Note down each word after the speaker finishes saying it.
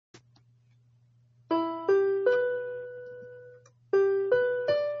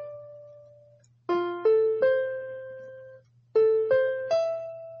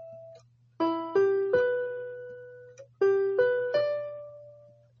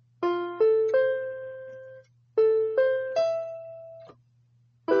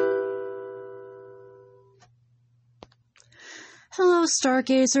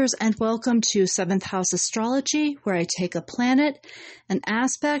stargazers, and welcome to 7th House Astrology, where I take a planet, an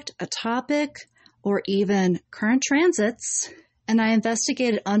aspect, a topic, or even current transits, and I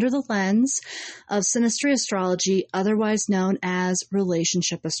investigate it under the lens of synastry astrology, otherwise known as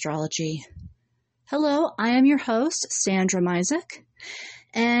relationship astrology. Hello, I am your host, Sandra Misek,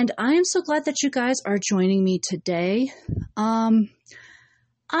 and I am so glad that you guys are joining me today. I'm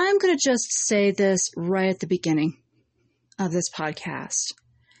going to just say this right at the beginning of this podcast.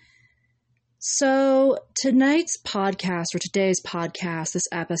 So today's podcast, this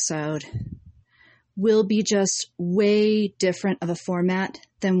episode, will be just way different of a format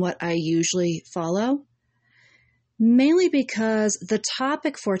than what I usually follow. Mainly because the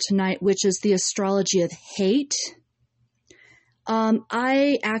topic for tonight, which is the astrology of hate,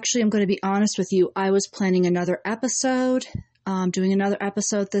 I actually am going to be honest with you. I was planning another episode, doing another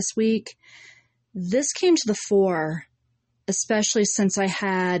episode this week. This came to the fore, especially since I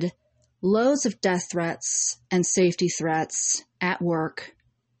had loads of death threats and safety threats at work,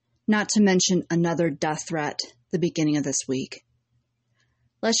 not to mention another death threat the beginning of this week.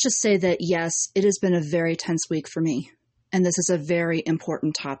 Let's just say that, yes, it has been a very tense week for me, and this is a very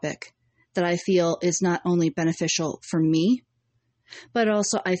important topic that I feel is not only beneficial for me, but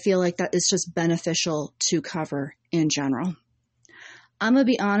also I feel like that is just beneficial to cover in general. I'm going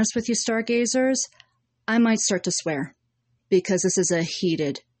to be honest with you, stargazers, I might start to swear, because this is a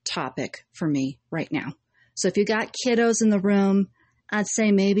heated topic for me right now. So if you got kiddos in the room, I'd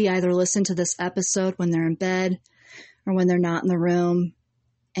say maybe either listen to this episode when they're in bed or when they're not in the room,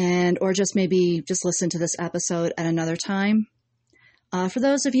 or just listen to this episode at another time. For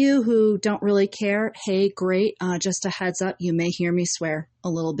those of you who don't really care, hey, great. Just a heads up, you may hear me swear a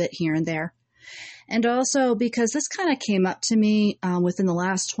little bit here and there. And also, because this kind of came up to me within the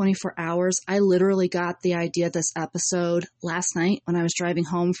last 24 hours, I literally got the idea of this episode last night when I was driving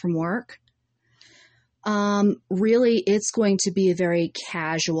home from work. Really, it's going to be a very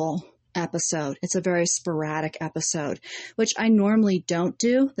casual episode. It's a very sporadic episode, which I normally don't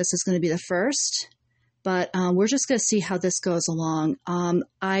do. This is going to be the first, but we're just going to see how this goes along.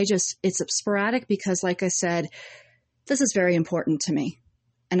 It's sporadic because, like I said, this is very important to me.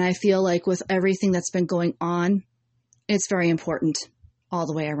 And I feel like with everything that's been going on, it's very important all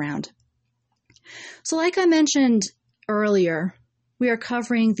the way around. So like I mentioned earlier, we are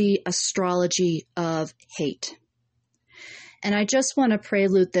covering the astrology of hate. And I just want to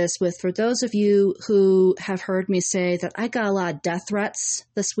prelude this with, for those of you who have heard me say that I got a lot of death threats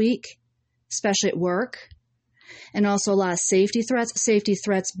this week, especially at work, and also a lot of safety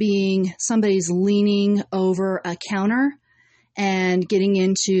threats being somebody's leaning over a counter and getting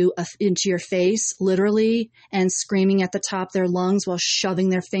into your face, literally, and screaming at the top of their lungs while shoving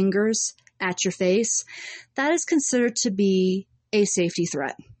their fingers at your face. That is considered to be a safety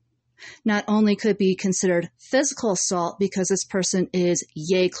threat. Not only could it be considered physical assault because this person is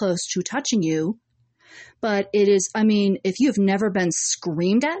yay close to touching you, but it is, if you've never been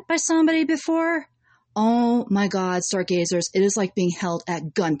screamed at by somebody before, oh my God, stargazers, it is like being held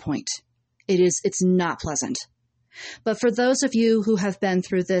at gunpoint. It's not pleasant. But for those of you who have been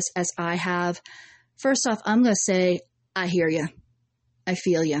through this as I have, first off, I'm going to say, I hear you. I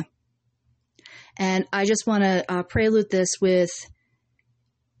feel you. And I just want to prelude this with,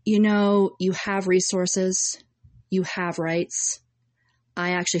 you have resources, you have rights.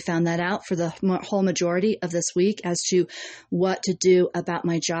 I actually found that out for the whole majority of this week as to what to do about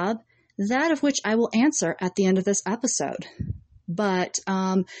my job, that of which I will answer at the end of this episode. But,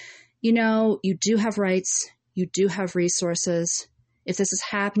 you do have rights. You do have resources. If this is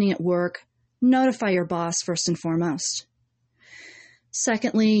happening at work, notify your boss first and foremost.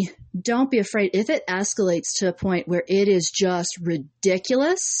 Secondly, don't be afraid. If it escalates to a point where it is just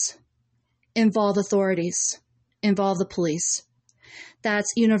ridiculous, involve authorities, involve the police.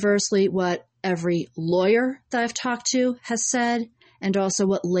 That's universally what every lawyer that I've talked to has said, and also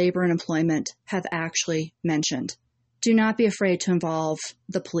what labor and employment have actually mentioned. Do not be afraid to involve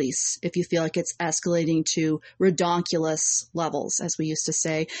the police if you feel like it's escalating to redonkulous levels, as we used to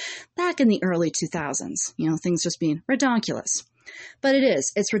say back in the early 2000s. Things just being redonkulous. But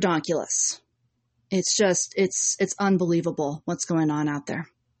it's redonkulous. It's unbelievable what's going on out there.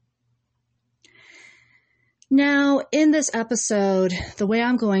 Now, in this episode, the way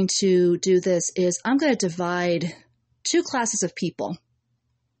I'm going to do this is I'm going to divide two classes of people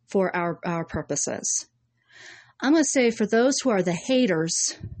for our purposes. I'm going to say for those who are the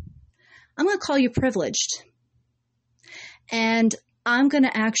haters, I'm going to call you privileged. And I'm going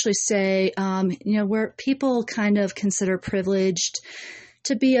to actually say, where people kind of consider privileged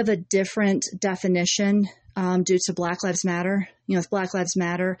to be of a different definition due to Black Lives Matter. With Black Lives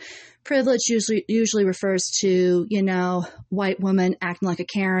Matter, privilege usually refers to, white women acting like a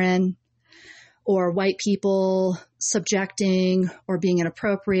Karen, or white people subjecting or being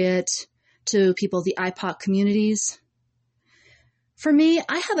inappropriate to people of the IPOC communities. For me,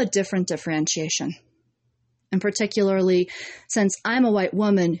 I have a different differentiation. And particularly since I'm a white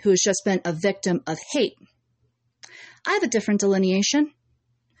woman who has just been a victim of hate, I have a different delineation.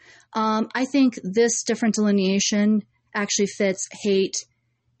 I think this different delineation actually fits hate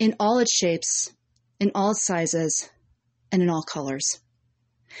in all its shapes, in all its sizes, and in all colors.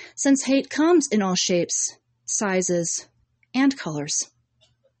 Since hate comes in all shapes, sizes, and colors.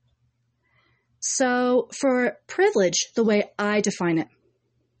 So for privilege, the way I define it.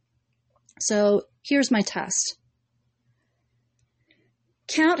 So here's my test.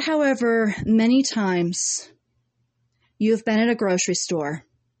 Count however many times you've been at a grocery store,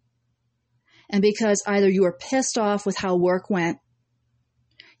 and because either you were pissed off with how work went,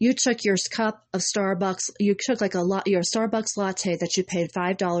 you took your cup of Starbucks, you took your Starbucks latte that you paid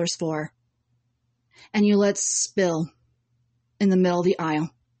 $5 for, and you let spill in the middle of the aisle.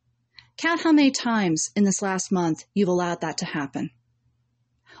 Count how many times in this last month you've allowed that to happen.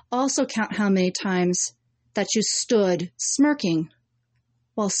 Also count how many times that you stood smirking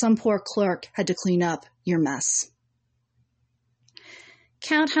while some poor clerk had to clean up your mess.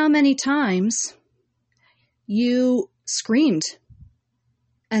 Count how many times you screamed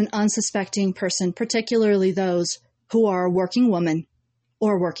an unsuspecting person, particularly those who are a working woman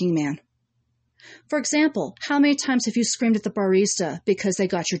or a working man. For example, how many times have you screamed at the barista because they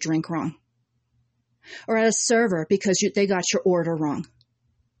got your drink wrong? Or at a server because they got your order wrong?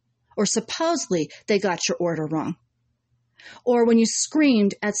 Or supposedly they got your order wrong? Or when you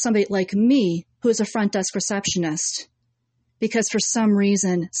screamed at somebody like me, who is a front desk receptionist, because for some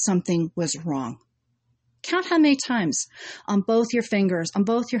reason something was wrong. Count how many times on both your fingers, on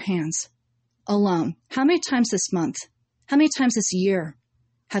both your hands, alone. How many times this month? How many times this year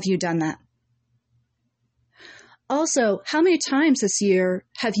have you done that? Also, how many times this year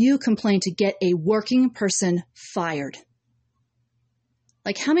have you complained to get a working person fired?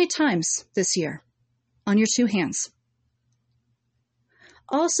 Like how many times this year on your two hands?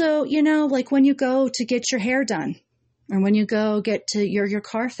 Also, like when you go to get your hair done or when you go get to your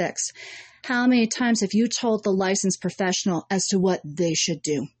car fixed, how many times have you told the licensed professional as to what they should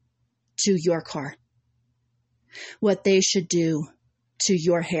do to your car? What they should do to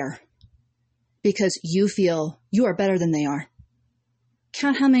your hair? Because you feel you are better than they are.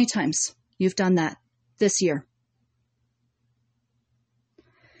 Count how many times you've done that this year.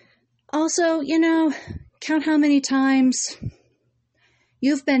 Also, count how many times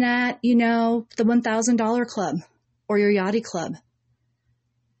you've been at, the $1,000 club or your yachty club,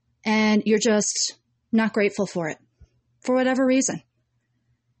 and you're just not grateful for it for whatever reason.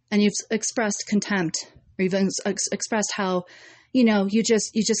 And you've expressed contempt, or you've expressed how, you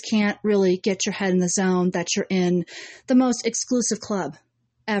just can't really get your head in the zone that you're in the most exclusive club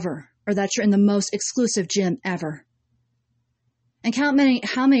ever, or that you're in the most exclusive gym ever. And count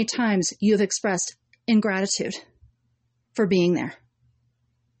how many times you've expressed ingratitude for being there.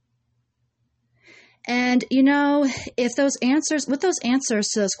 And, with those answers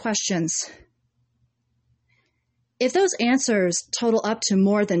to those questions, if those answers total up to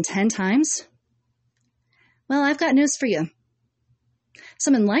more than 10 times, well, I've got news for you.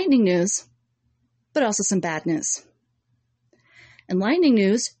 Some enlightening news, but also some bad news. Enlightening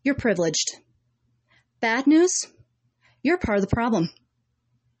news, you're privileged. Bad news, you're part of the problem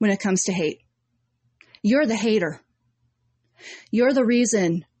when it comes to hate. You're the hater. You're the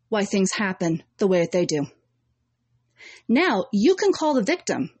reason why things happen the way that they do. Now, you can call the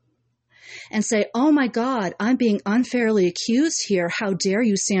victim and say, oh my God, I'm being unfairly accused here. How dare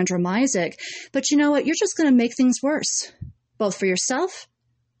you, Sandra Misek? But you know what? You're just going to make things worse, both for yourself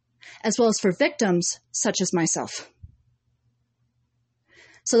as well as for victims such as myself.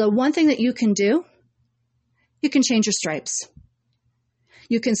 So the one thing that you can do, you can change your stripes.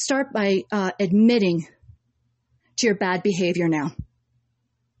 You can start by admitting to your bad behavior now.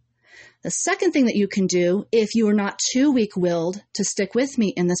 The second thing that you can do, if you are not too weak-willed to stick with me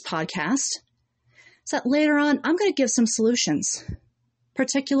in this podcast, is that later on, I'm going to give some solutions,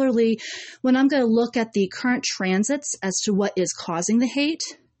 particularly when I'm going to look at the current transits as to what is causing the hate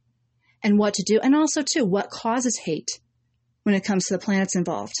and what to do, and also, too, what causes hate when it comes to the planets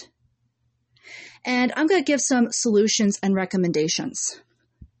involved. And I'm going to give some solutions and recommendations.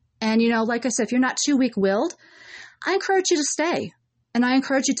 And, like I said, if you're not too weak-willed, I encourage you to stay. And I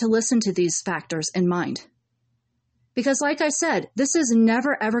encourage you to listen to these factors in mind. Because like I said, this is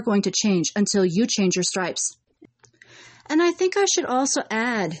never ever going to change until you change your stripes. And I think I should also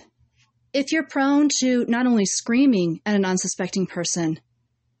add, if you're prone to not only screaming at an unsuspecting person,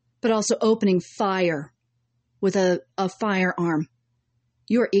 but also opening fire with a firearm,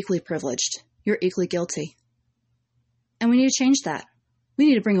 you're equally privileged. You're equally guilty. And we need to change that. We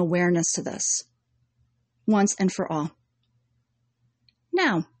need to bring awareness to this once and for all.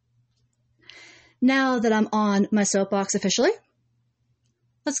 Now that I'm on my soapbox officially,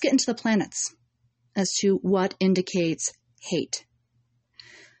 let's get into the planets as to what indicates hate.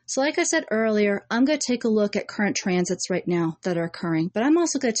 So like I said earlier, I'm going to take a look at current transits right now that are occurring, but I'm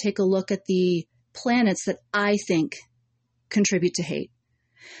also going to take a look at the planets that I think contribute to hate.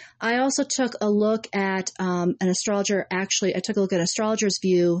 I also took a look at an astrologer. Actually, I took a look at an astrologer's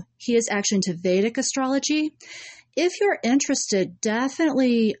view. He is actually into Vedic astrology. If you're interested,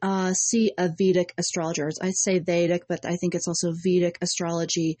 definitely see a Vedic astrologer. I say Vedic, but I think it's also Vedic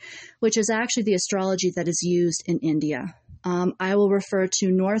astrology, which is actually the astrology that is used in India. I will refer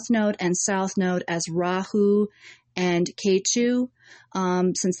to North Node and South Node as Rahu and Ketu,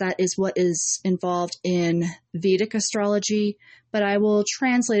 since that is what is involved in Vedic astrology, but I will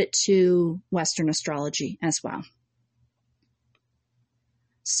translate it to Western astrology as well.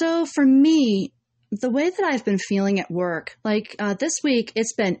 So for me, the way that I've been feeling at work, like this week,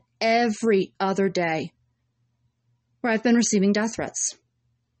 it's been every other day where I've been receiving death threats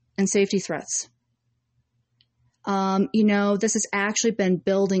and safety threats. This has actually been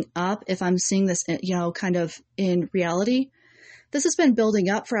building up. If I'm seeing this, kind of in reality, this has been building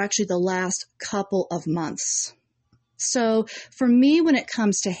up for actually the last couple of months. So for me, when it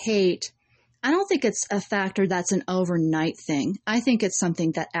comes to hate, I don't think it's a factor that's an overnight thing. I think it's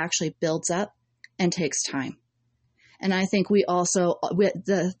something that actually builds up and takes time. And I think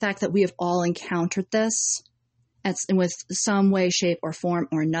the fact that we have all encountered this with some way, shape, or form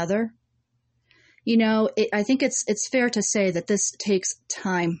or another, I think it's fair to say that this takes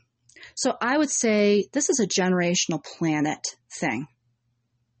time. So I would say this is a generational planet thing.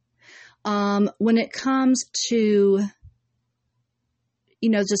 When it comes to,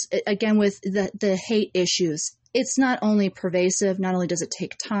 just again with the hate issues, it's not only pervasive, not only does it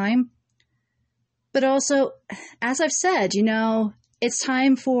take time, but also, as I've said, it's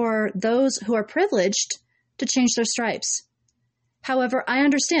time for those who are privileged to change their stripes. However, I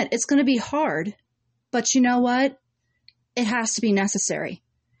understand it's going to be hard, but you know what? It has to be necessary.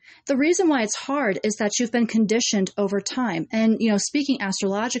 The reason why it's hard is that you've been conditioned over time. And, speaking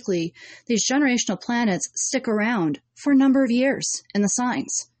astrologically, these generational planets stick around for a number of years in the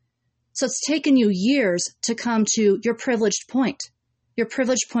signs. So it's taken you years to come to your privileged point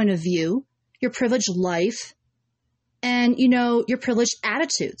of view, your privileged life, and, your privileged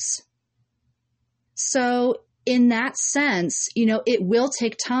attitudes. So in that sense, it will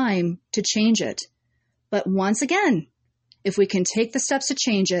take time to change it. But once again, if we can take the steps to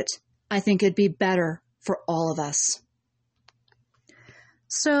change it, I think it'd be better for all of us.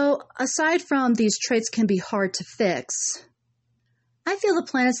 So aside from these traits can be hard to fix, I feel the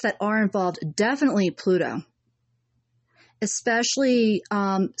planets that are involved, definitely Pluto, especially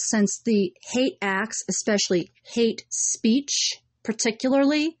since the hate acts, especially hate speech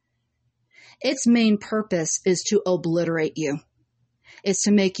particularly, its main purpose is to obliterate you. It's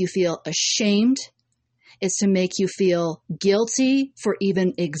to make you feel ashamed. It's to make you feel guilty for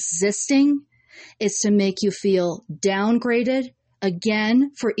even existing. It's to make you feel downgraded,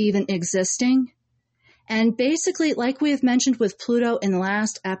 again, for even existing. And basically, like we have mentioned with Pluto in the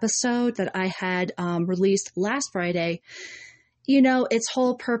last episode that I had released last Friday, its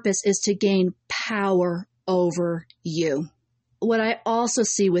whole purpose is to gain power over you. What I also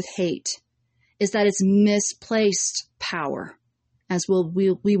see with hate is that it's misplaced power, as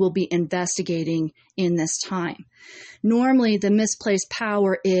we will be investigating in this time. Normally, the misplaced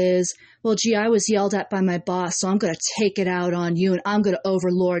power is, well, gee, I was yelled at by my boss, so I'm going to take it out on you, and I'm going to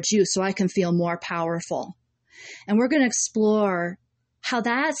overlord you so I can feel more powerful. And we're going to explore how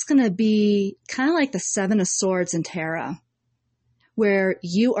that's going to be kind of like the Seven of Swords in tarot, where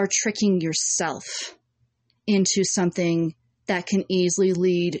you are tricking yourself into something that can easily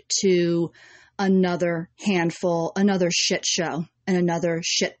lead to another handful, another shit show, and another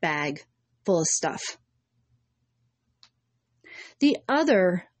shit bag full of stuff. The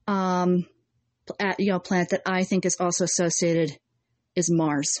other planet that I think is also associated is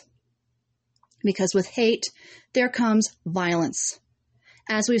Mars. Because with hate, there comes violence.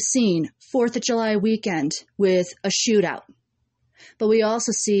 As we've seen, 4th of July weekend with a shootout. But we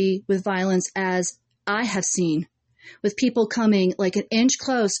also see with violence, as I have seen, with people coming like an inch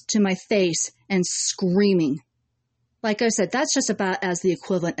close to my face and screaming Like I said, that's just about as the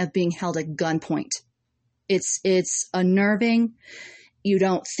equivalent of being held at gunpoint. It's unnerving. You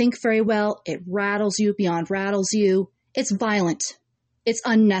don't think very well. It rattles you beyond rattles you. It's violent. It's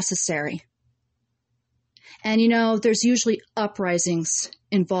unnecessary. And there's usually uprisings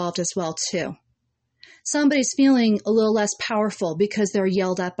involved as well too. Somebody's feeling a little less powerful because they're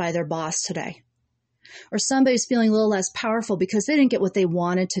yelled at by their boss today. Or somebody's feeling a little less powerful because they didn't get what they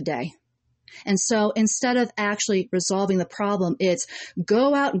wanted today. And so instead of actually resolving the problem, it's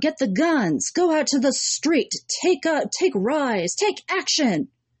go out and get the guns, go out to the street, take rise, take action.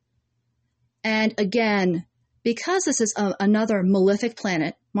 And again, because this is another malefic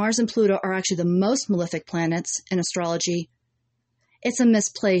planet, Mars and Pluto are actually the most malefic planets in astrology, it's a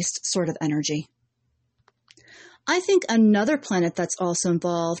misplaced sort of energy. I think another planet that's also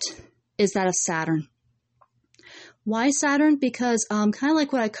involved is that of Saturn. Why Saturn? Because kind of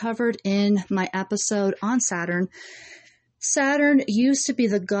like what I covered in my episode on Saturn, Saturn used to be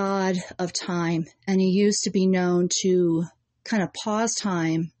the god of time, and he used to be known to kind of pause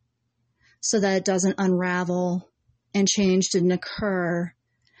time so that it doesn't unravel and change didn't occur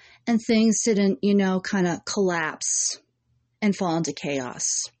and things didn't, kind of collapse and fall into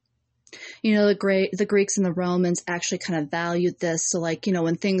chaos. The Greeks and the Romans actually kind of valued this. So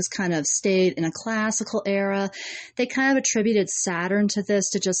when things kind of stayed in a classical era, they kind of attributed Saturn to this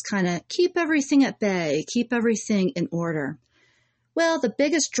to just kind of keep everything at bay, keep everything in order. Well, the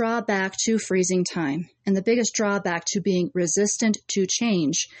biggest drawback to freezing time and the biggest drawback to being resistant to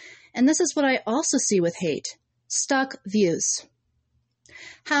change, and this is what I also see with hate, stuck views.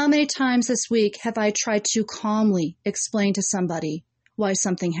 How many times this week have I tried to calmly explain to somebody why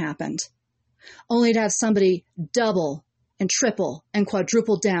something happened, only to have somebody double and triple and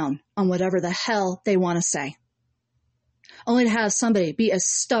quadruple down on whatever the hell they want to say, only to have somebody be as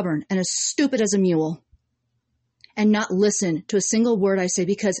stubborn and as stupid as a mule and not listen to a single word I say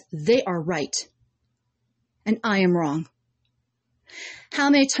because they are right and I am wrong. How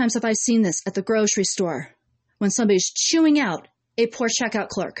many times have I seen this at the grocery store when somebody's chewing out a poor checkout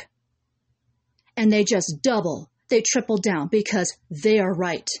clerk and they just double, they triple down because they are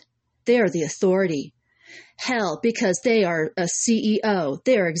right. They are the authority. Hell, because they are a CEO,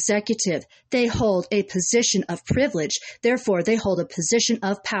 they are executive, they hold a position of privilege, therefore they hold a position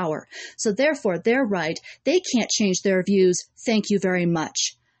of power. So therefore they're right. They can't change their views. Thank you very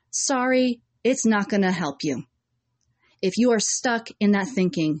much. Sorry, it's not going to help you. If you are stuck in that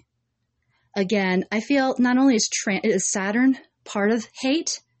thinking, again, I feel not only is Saturn part of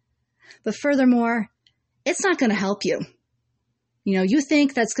hate, but furthermore, it's not going to help you. You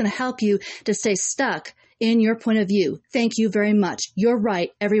think that's going to help you to stay stuck in your point of view. Thank you very much. You're right.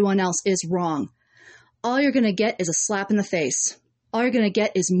 Everyone else is wrong. All you're going to get is a slap in the face. All you're going to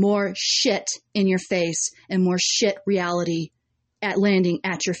get is more shit in your face and more shit reality landing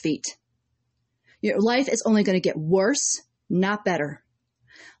at your feet. Your life is only going to get worse, not better.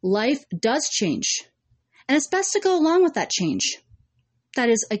 Life does change, and it's best to go along with that change. That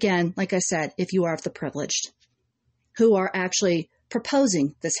is, again, like I said, if you are of the privileged, who are actually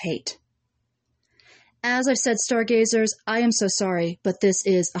proposing this hate. As I've said, stargazers, I am so sorry, but this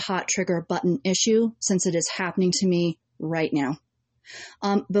is a hot trigger button issue since it is happening to me right now.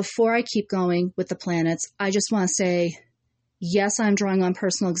 Before I keep going with the planets, I just want to say, yes, I'm drawing on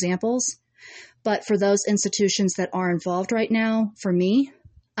personal examples, but for those institutions that are involved right now, for me,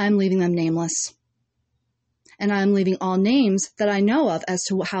 I'm leaving them nameless. And I'm leaving all names that I know of as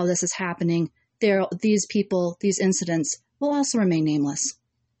to how this is happening. These people, these incidents will also remain nameless.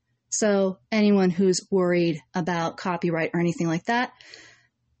 So anyone who's worried about copyright or anything like that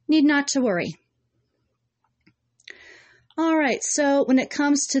need not to worry. All right, so when it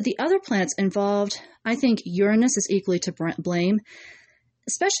comes to the other planets involved, I think Uranus is equally to blame,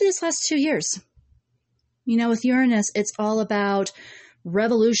 especially this last 2 years. With Uranus, it's all about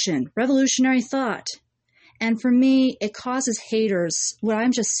revolution, revolutionary thought. And for me, it causes haters, what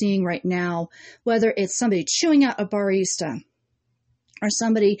I'm just seeing right now, whether it's somebody chewing out a barista or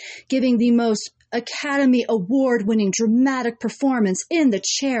somebody giving the most Academy Award-winning dramatic performance in the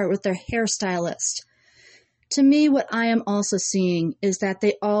chair with their hairstylist. To me, what I am also seeing is that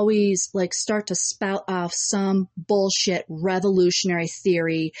they always start to spout off some bullshit revolutionary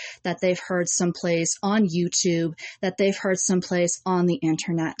theory that they've heard someplace on YouTube, that they've heard someplace on the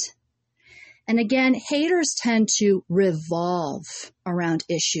internet. And again, haters tend to revolve around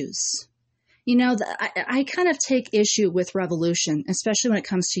issues. I kind of take issue with revolution, especially when it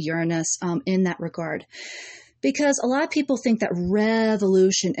comes to Uranus in that regard. Because a lot of people think that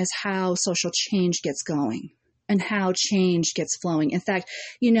revolution is how social change gets going. and how change gets flowing. In fact,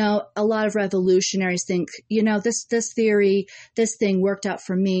 a lot of revolutionaries think, this theory, this thing worked out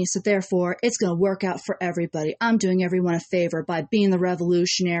for me, so therefore it's going to work out for everybody. I'm doing everyone a favor by being the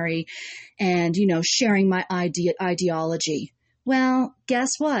revolutionary and, sharing my ideology. Well,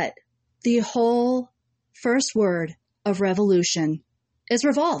 guess what? The whole first word of revolution is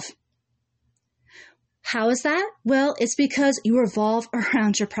revolve. How is that? Well, it's because you revolve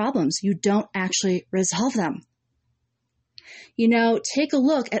around your problems. You don't actually resolve them. Take a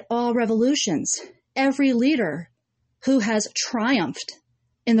look at all revolutions. Every leader who has triumphed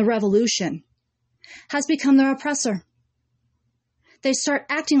in the revolution has become their oppressor. They start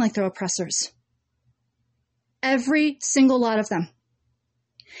acting like they're oppressors. Every single lot of them.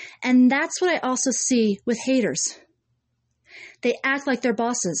 And that's what I also see with haters. They act like they're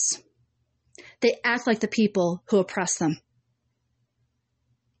bosses. They act like the people who oppress them.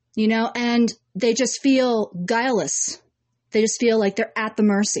 And they just feel guileless. They just feel like they're at the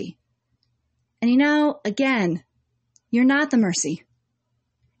mercy. And again, you're not the mercy.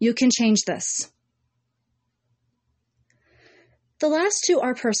 You can change this. The last two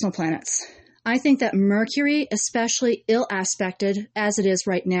are personal planets. I think that Mercury, especially ill aspected as it is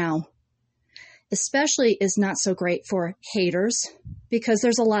right now, especially is not so great for haters because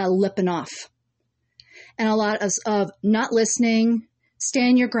there's a lot of lipping off. And a lot of not listening,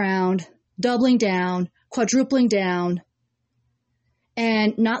 staying your ground, doubling down, quadrupling down,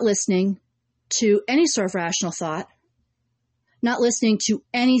 and not listening to any sort of rational thought, not listening to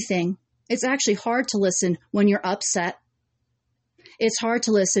anything. It's actually hard to listen when you're upset. It's hard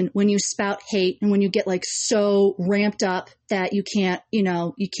to listen when you spout hate and when you get so ramped up that you can't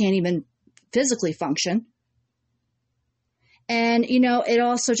even physically function. And, it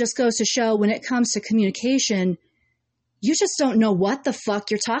also just goes to show when it comes to communication, you just don't know what the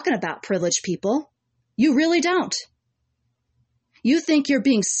fuck you're talking about, privileged people. You really don't. You think you're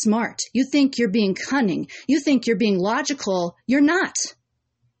being smart. You think you're being cunning. You think you're being logical. You're not.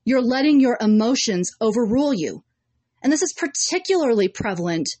 You're letting your emotions overrule you. And this is particularly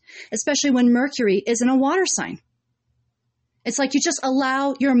prevalent, especially when Mercury is in a water sign. It's like you just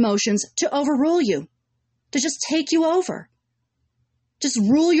allow your emotions to overrule you, to just take you over. Just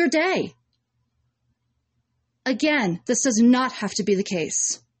rule your day. Again, this does not have to be the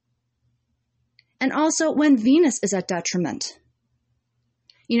case. And also when Venus is at detriment.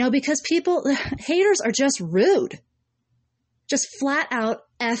 Because haters are just rude. Just flat out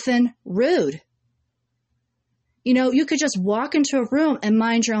effing rude. You could just walk into a room and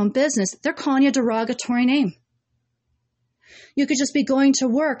mind your own business. They're calling you a derogatory name. You could just be going to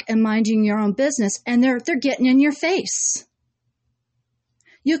work and minding your own business and they're getting in your face.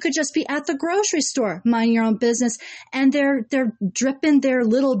 You could just be at the grocery store, minding your own business, and they're dripping their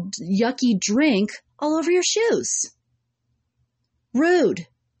little yucky drink all over your shoes. Rude.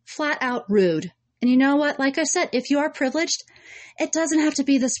 Flat out rude. And you know what? Like I said, if you are privileged, it doesn't have to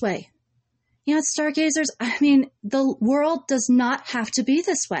be this way. Stargazers, the world does not have to be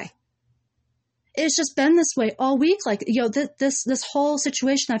this way. It's just been this way all week. This whole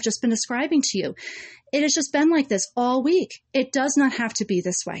situation I've just been describing to you, it has just been like this all week. It does not have to be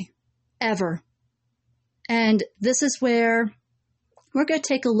this way, ever. And this is where we're going to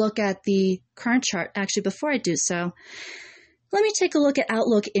take a look at the current chart. Actually, before I do so, let me take a look at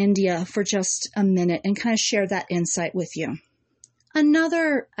Outlook India for just a minute and kind of share that insight with you.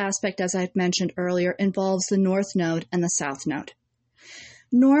 Another aspect, as I've mentioned earlier, involves the North Node and the South Node.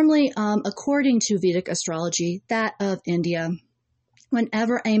 Normally, according to Vedic astrology, that of India,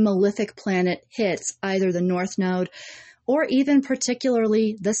 whenever a malefic planet hits either the North Node or even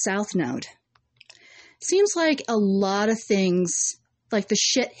particularly the South Node, seems like a lot of things, like the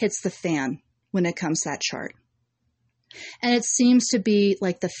shit hits the fan when it comes to that chart. And it seems to be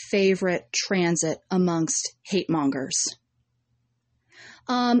like the favorite transit amongst hate mongers.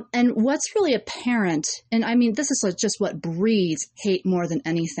 And what's really apparent, and this is just what breeds hate more than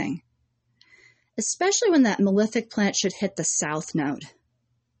anything, especially when that malefic planet should hit the South Node.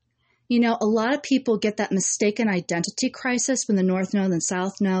 A lot of people get that mistaken identity crisis when the North Node and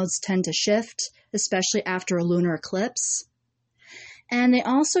South Nodes tend to shift, especially after a lunar eclipse. And they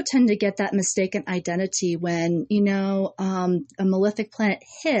also tend to get that mistaken identity when, a malefic planet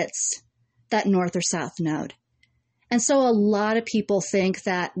hits that North or South Node. And so a lot of people think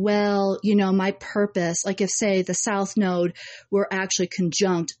that, my purpose, like if, say, the South Node were actually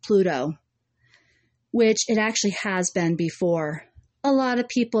conjunct Pluto, which it actually has been before, a lot of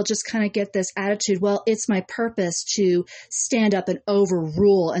people just kind of get this attitude, it's my purpose to stand up and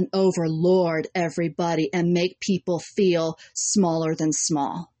overrule and overlord everybody and make people feel smaller than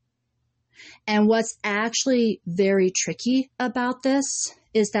small. And what's actually very tricky about this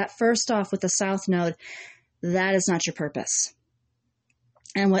is that first off, with the South Node, that is not your purpose.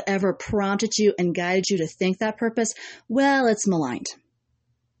 And whatever prompted you and guided you to think that purpose, well, it's maligned.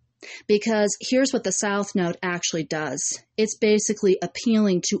 Because here's what the South Node actually does. It's basically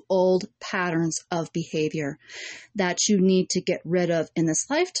appealing to old patterns of behavior that you need to get rid of in this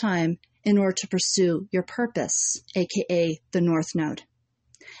lifetime in order to pursue your purpose, aka the North Node.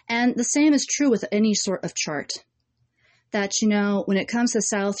 And the same is true with any sort of chart. That, when it comes to the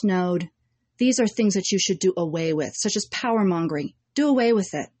South Node, these are things that you should do away with, such as power mongering. Do away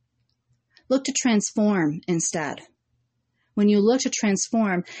with it. Look to transform instead. When you look to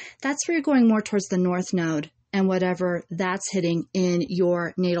transform, that's where you're going more towards the North Node and whatever that's hitting in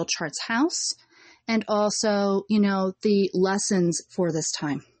your natal chart's house. And also, the lessons for this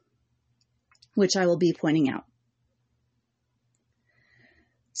time, which I will be pointing out.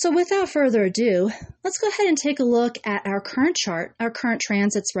 So without further ado, let's go ahead and take a look at our current chart, our current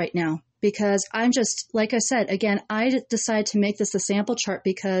transits right now. Because I'm just, like I said, again, I decided to make this a sample chart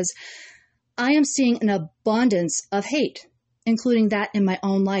because I am seeing an abundance of hate, including that in my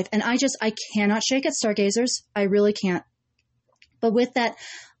own life. And I cannot shake it, stargazers. I really can't. But with that,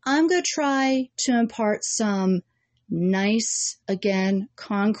 I'm going to try to impart some nice, again,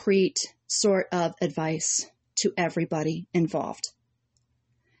 concrete sort of advice to everybody involved.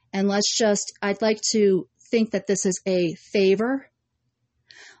 And I'd like to think that this is a favor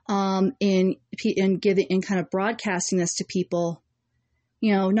in kind of broadcasting this to people,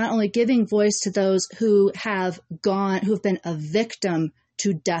 not only giving voice to those who have been a victim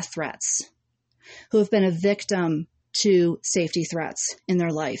to death threats, who have been a victim to safety threats in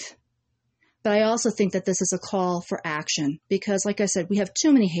their life. But I also think that this is a call for action because, like I said, we have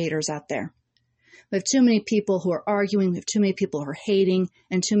too many haters out there. We have too many people who are arguing. We have too many people who are hating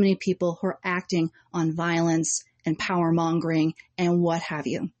and too many people who are acting on violence and power mongering and what have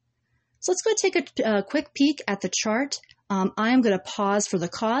you. So let's go take a quick peek at the chart. I am going to pause for the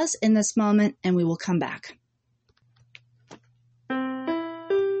cause in this moment and we will come back.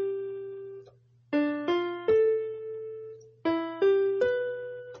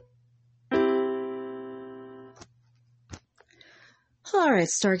 All right,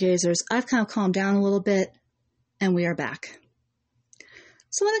 stargazers, I've kind of calmed down a little bit and we are back.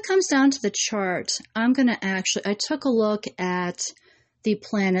 So when it comes down to the chart, I took a look at the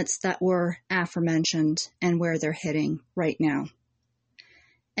planets that were aforementioned and where they're hitting right now.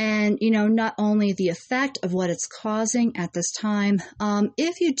 And, not only the effect of what it's causing at this time,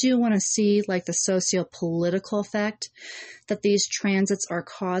 if you do want to see like the socio-political effect that these transits are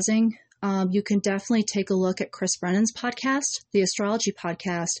causing, you can definitely take a look at Chris Brennan's podcast, the Astrology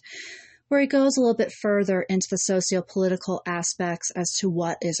podcast, where he goes a little bit further into the socio-political aspects as to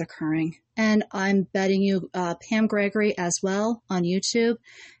what is occurring. And I'm betting you Pam Gregory as well on YouTube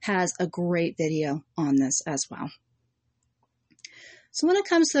has a great video on this as well. So when it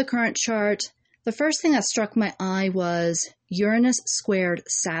comes to the current chart, the first thing that struck my eye was Uranus squared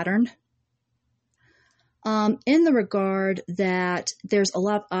Saturn. In the regard that there's a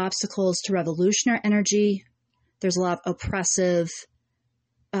lot of obstacles to revolutionary energy, there's a lot of oppressive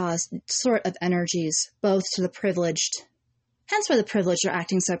sort of energies, both to the privileged, hence why the privileged are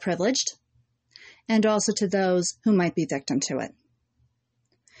acting so privileged, and also to those who might be victim to it.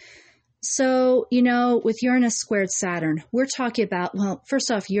 So, with Uranus squared Saturn, we're talking about, well,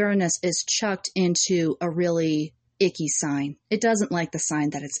 first off, Uranus is chucked into a really icky sign. It doesn't like the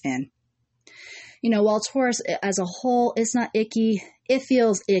sign that it's in. While Taurus as a whole is not icky, it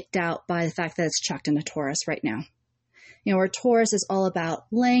feels icked out by the fact that it's chucked into Taurus right now. Where Taurus is all about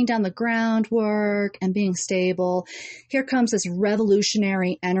laying down the groundwork and being stable. Here comes this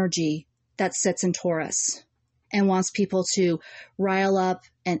revolutionary energy that sits in Taurus and wants people to rile up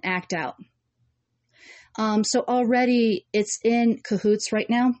and act out. So already it's in cahoots right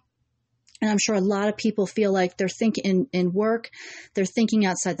now. And I'm sure a lot of people feel like they're thinking in work, they're thinking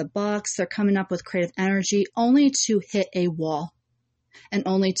outside the box, they're coming up with creative energy only to hit a wall and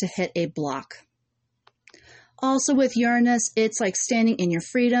only to hit a block. Also with Uranus, it's like standing in your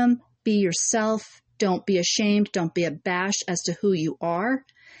freedom, be yourself, don't be ashamed, don't be abashed as to who you are.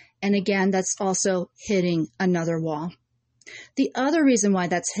 And again, that's also hitting another wall. The other reason why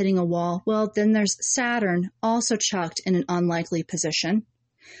that's hitting a wall, well, then there's Saturn also chucked in an unlikely position.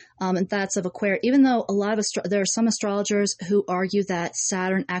 And that's of Aquarius, even though there are some astrologers who argue that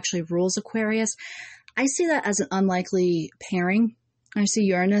Saturn actually rules Aquarius. I see that as an unlikely pairing. I see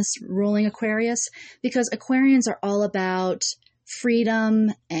Uranus ruling Aquarius because Aquarians are all about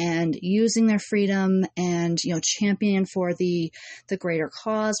freedom and using their freedom and, championing for the greater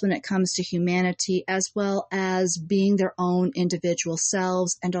cause when it comes to humanity, as well as being their own individual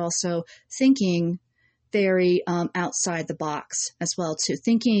selves and also thinking very outside the box as well too,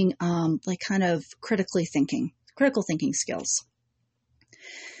 thinking kind of critical thinking skills.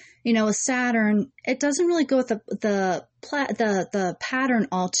 With Saturn, it doesn't really go with the pattern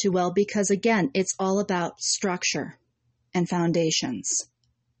all too well because, again, it's all about structure and foundations.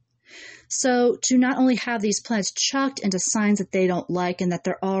 So to not only have these planets chucked into signs that they don't like and that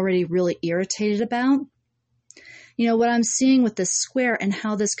they're already really irritated about, what I'm seeing with this square and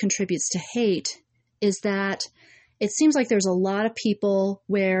how this contributes to hate is that it seems like there's a lot of people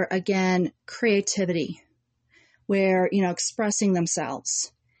where, again, creativity, where, expressing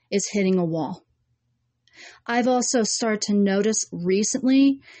themselves is hitting a wall. I've also started to notice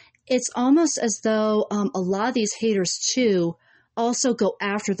recently, it's almost as though a lot of these haters too also go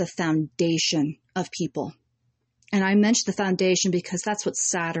after the foundation of people. And I mentioned the foundation because that's what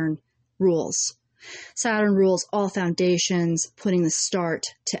Saturn rules. Saturn rules all foundations, putting the start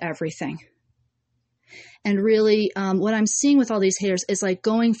to everything. And really, what I'm seeing with all these haters is like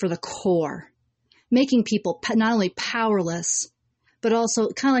going for the core, making people not only powerless, but also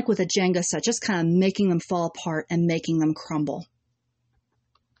kind of like with a Jenga set, just kind of making them fall apart and making them crumble.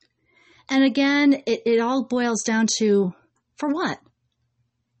 And again, it all boils down to, for what?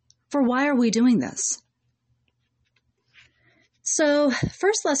 For why are we doing this? So,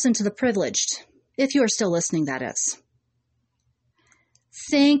 first lesson to the privileged, if you are still listening, that is.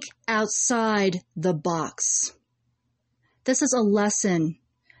 Think outside the box. This is a lesson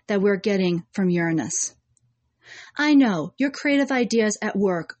that we're getting from Uranus. I know your creative ideas at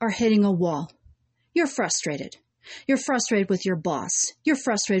work are hitting a wall. You're frustrated. You're frustrated with your boss. You're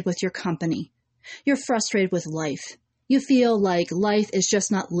frustrated with your company. You're frustrated with life. You feel like life is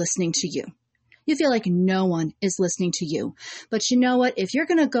just not listening to you. You feel like no one is listening to you. But you know what? If you're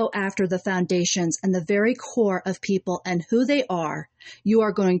going to go after the foundations and the very core of people and who they are, you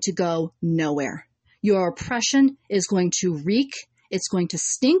are going to go nowhere. Your oppression is going to reek. It's going to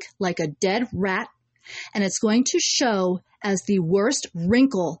stink like a dead rat. And it's going to show as the worst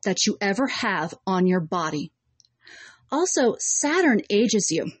wrinkle that you ever have on your body. Also, Saturn ages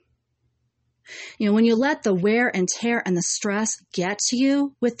you. When you let the wear and tear and the stress get to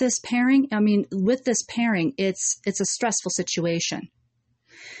you with this pairing, it's a stressful situation.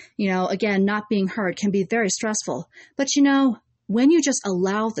 Again, not being heard can be very stressful. But when you just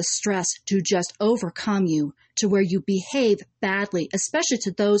allow the stress to just overcome you to where you behave badly, especially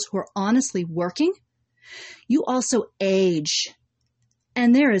to those who are honestly working, you also age.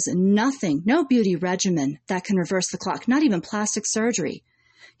 And there is nothing, no beauty regimen that can reverse the clock, not even plastic surgery.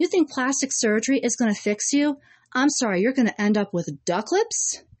 You think plastic surgery is going to fix you? I'm sorry, you're going to end up with duck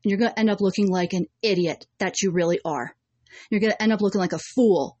lips, and you're going to end up looking like an idiot that you really are. You're going to end up looking like a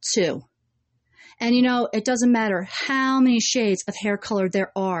fool, too. And it doesn't matter how many shades of hair color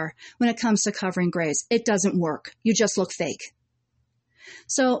there are when it comes to covering grays. It doesn't work. You just look fake.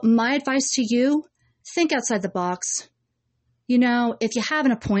 So my advice to you, think outside the box. If you have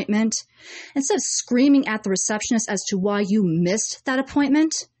an appointment, instead of screaming at the receptionist as to why you missed that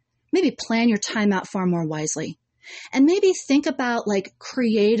appointment, maybe plan your time out far more wisely. And maybe think about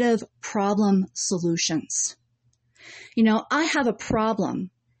creative problem solutions. I have a problem.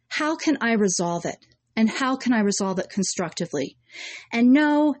 How can I resolve it? And how can I resolve it constructively? And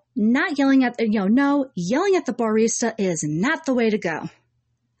no, not yelling at, yelling at the barista is not the way to go.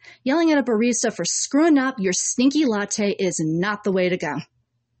 Yelling at a barista for screwing up your stinky latte is not the way to go.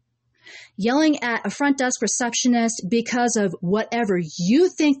 Yelling at a front desk receptionist because of whatever you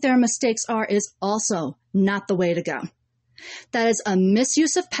think their mistakes are is also not the way to go. That is a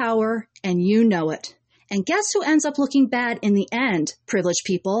misuse of power, and you know it. And guess who ends up looking bad in the end, privileged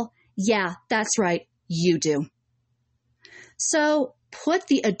people? Yeah, that's right, you do. So put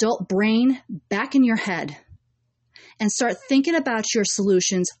the adult brain back in your head and start thinking about your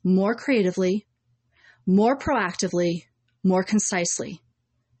solutions more creatively, more proactively, more concisely.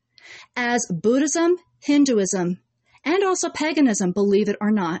 As Buddhism, Hinduism, and also paganism, believe it or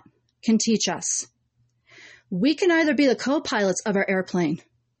not, can teach us, we can either be the co-pilots of our airplane,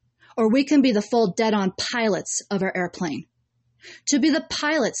 or we can be the full dead-on pilots of our airplane. To be the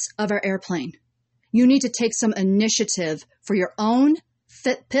pilots of our airplane, you need to take some initiative for your own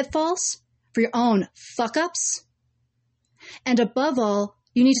pitfalls, for your own fuck-ups, and above all,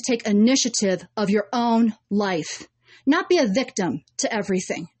 you need to take initiative of your own life. Not be a victim to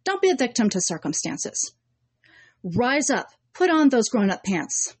everything. Don't be a victim to circumstances. Rise up, put on those grown-up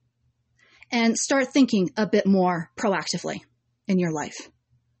pants, and start thinking a bit more proactively. in your life.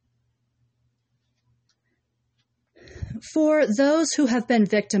 For those who have been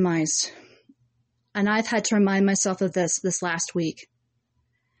victimized, and I've had to remind myself of this last week,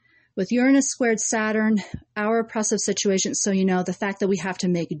 with Uranus squared Saturn, our oppressive situation, so the fact that we have to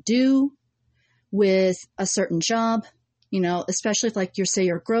make do with a certain job, especially if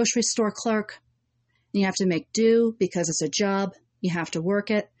you're a grocery store clerk, and you have to make do because it's a job, you have to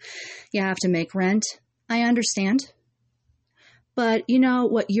work it, you have to make rent. I understand. But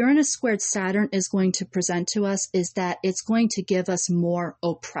what Uranus squared Saturn is going to present to us is that it's going to give us more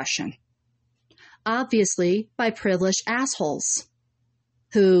oppression. Obviously, by privileged assholes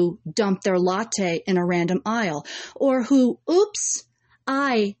who dump their latte in a random aisle, or who,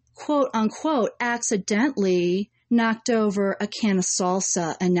 I, quote unquote, accidentally knocked over a can of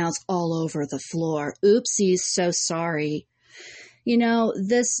salsa and now it's all over the floor. Oopsies, so sorry.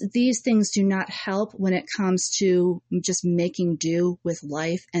 These things do not help when it comes to just making do with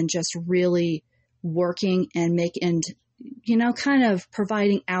life and just really working and kind of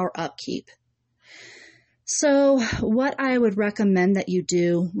providing our upkeep. So what I would recommend that you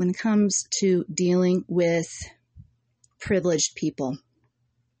do when it comes to dealing with privileged people,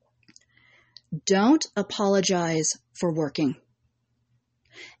 don't apologize for working.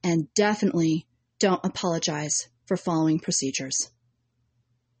 And definitely don't apologize for following procedures.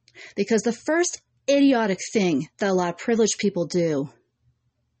 Because the first idiotic thing that a lot of privileged people do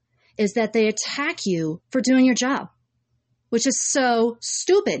is that they attack you for doing your job, which is so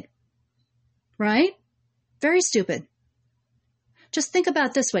stupid, right? Very stupid. Just think about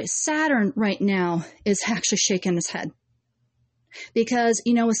it this way. Saturn right now is actually shaking his head. Because,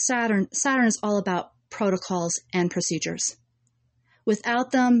 with Saturn is all about protocols and procedures.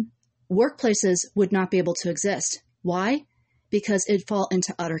 Without them, workplaces would not be able to exist. Why? Because it'd fall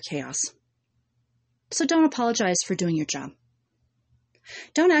into utter chaos. So don't apologize for doing your job.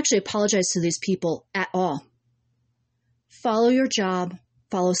 Don't actually apologize to these people at all. Follow your job,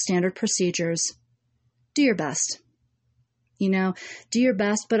 follow standard procedures, do your best. Do your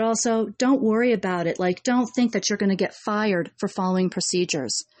best, but also don't worry about it. Don't think that you're going to get fired for following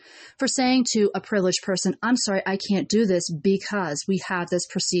procedures. For saying to a privileged person, I'm sorry, I can't do this because we have this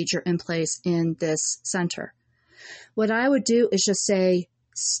procedure in place in this center. What I would do is just say,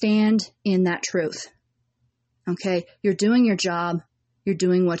 stand in that truth. Okay? You're doing your job. You're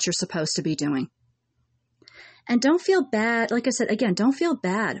doing what you're supposed to be doing. And don't feel bad. Like I said, again, don't feel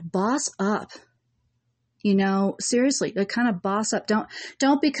bad. Boss up. Seriously, kind of boss up.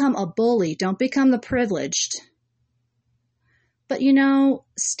 Don't become a bully. Don't become the privileged. But,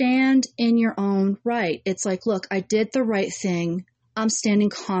 stand in your own right. It's look, I did the right thing. I'm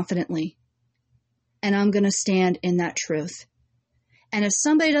standing confidently. And I'm going to stand in that truth. And if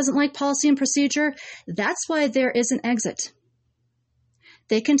somebody doesn't like policy and procedure, that's why there is an exit.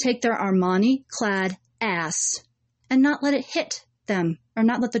 They can take their Armani-clad ass and not let it hit them, or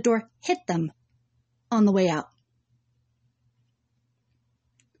not let the door hit them on the way out.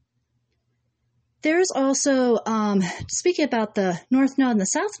 There's also, speaking about the North Node and the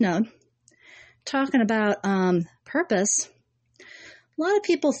South Node, talking about purpose, a lot of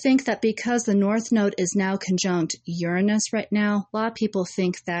people think that because the North Node is now conjunct Uranus right now, a lot of people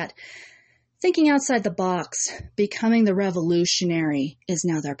think that thinking outside the box, becoming the revolutionary is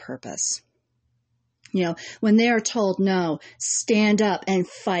now their purpose. When they are told, no, stand up and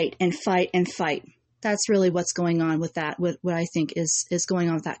fight and fight and fight. That's really what's going on with that, what I think is going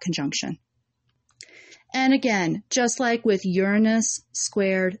on with that conjunction. And again, just like with Uranus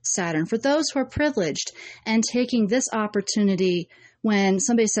squared Saturn, for those who are privileged and taking this opportunity when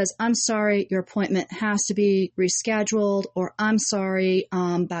somebody says, I'm sorry, your appointment has to be rescheduled, or I'm sorry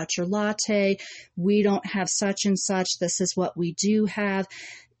about your latte, we don't have such and such, this is what we do have.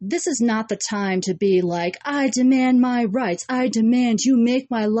 This is not the time to be like, I demand my rights. I demand you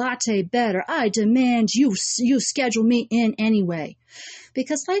make my latte better. I demand you schedule me in anyway.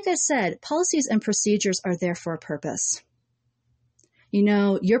 Because like I said, policies and procedures are there for a purpose.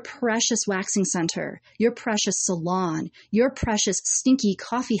 Your precious waxing center, your precious salon, your precious stinky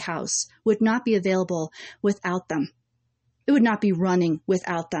coffee house would not be available without them. It would not be running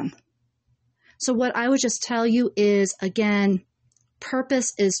without them. So what I would just tell you is, again,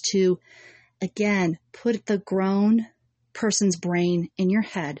 purpose is to, again, put the grown person's brain in your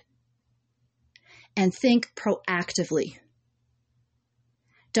head and think proactively.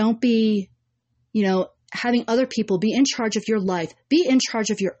 Don't be, having other people be in charge of your life. Be in charge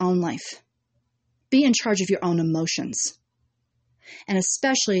of your own life. Be in charge of your own emotions. And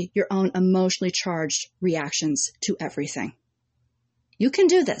especially your own emotionally charged reactions to everything. You can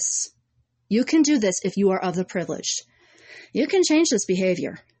do this. You can do this if you are of the privileged. You can change this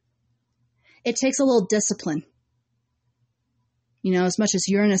behavior. It takes a little discipline. As much as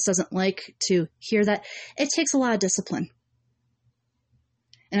Uranus doesn't like to hear that, it takes a lot of discipline.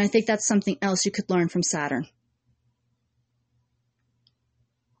 And I think that's something else you could learn from Saturn.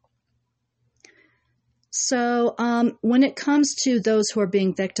 So when it comes to those who are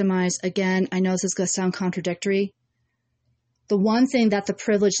being victimized, again, I know this is going to sound contradictory. The one thing that the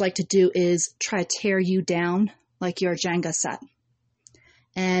privileged like to do is try to tear you down like you're a Jenga set.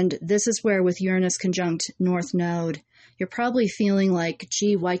 And this is where with Uranus conjunct North Node, you're probably feeling like,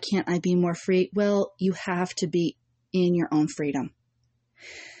 gee, why can't I be more free? Well, you have to be in your own freedom.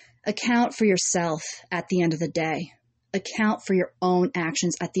 Account for yourself at the end of the day. Account for your own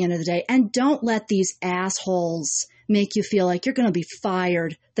actions at the end of the day. And don't let these assholes make you feel like you're going to be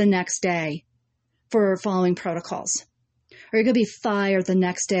fired the next day for following protocols. Or you're going to be fired the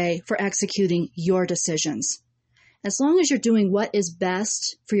next day for executing your decisions. As long as you're doing what is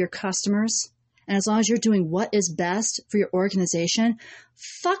best for your customers, and as long as you're doing what is best for your organization,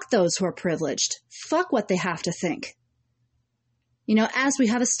 fuck those who are privileged. Fuck what they have to think. As we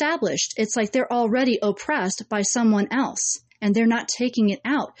have established, it's like they're already oppressed by someone else, and they're not taking it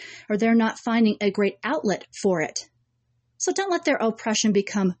out, or they're not finding a great outlet for it. So don't let their oppression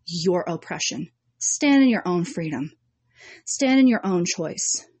become your oppression. Stand in your own freedom. Stand in your own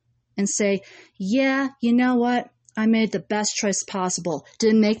choice. And say, yeah, you know what? I made the best choice possible.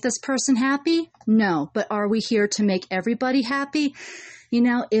 Did it make this person happy? No. But are we here to make everybody happy?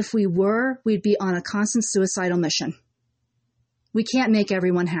 If we were, we'd be on a constant suicidal mission. We can't make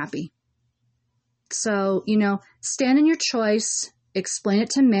everyone happy. So, stand in your choice, explain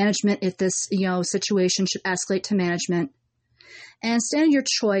it to management if this, situation should escalate to management, and stand in your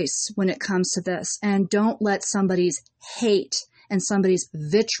choice when it comes to this. And don't let somebody's hate and somebody's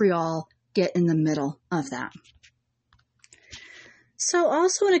vitriol get in the middle of that. So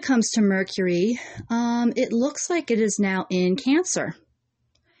also when it comes to Mercury, it looks like it is now in Cancer,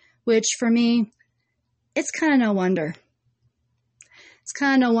 which for me, it's kind of no wonder. It's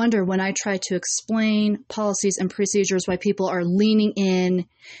kind of no wonder when I try to explain policies and procedures why people are leaning in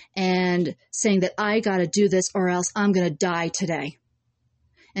and saying that I got to do this or else I'm going to die today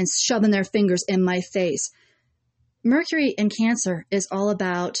and shoving their fingers in my face. Mercury in Cancer is all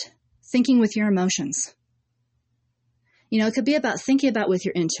about thinking with your emotions. It could be about thinking about with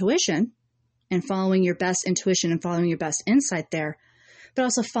your intuition and following your best intuition and following your best insight there, but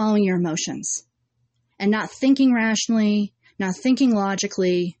also following your emotions and not thinking rationally, not thinking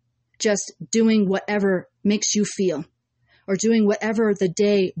logically, just doing whatever makes you feel or doing whatever the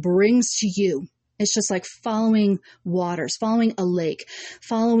day brings to you. It's just like following waters, following a lake,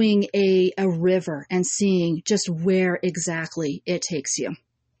 following a river and seeing just where exactly it takes you.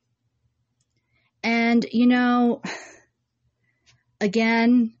 And,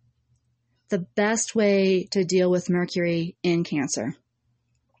 again, the best way to deal with Mercury in Cancer,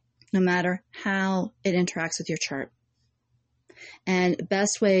 no matter how it interacts with your chart, and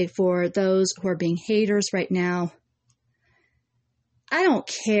best way for those who are being haters right now, I don't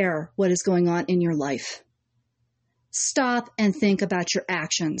care what is going on in your life. Stop and think about your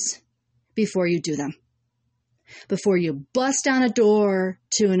actions before you do them. Before you bust down a door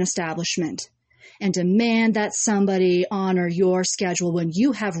to an establishment and demand that somebody honor your schedule when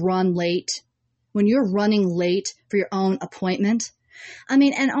you have run late, when you're running late for your own appointment.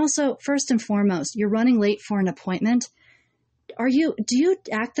 And also, first and foremost, you're running late for an appointment. Do you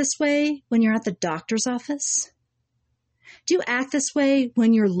act this way when you're at the doctor's office? Do you act this way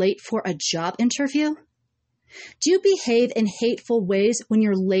when you're late for a job interview? Do you behave in hateful ways when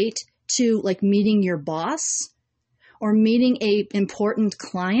you're late to meeting your boss or meeting a important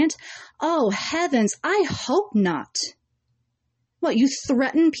client? Oh, heavens, I hope not. What, you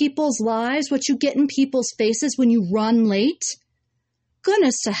threaten people's lives? What, you get in people's faces when you run late?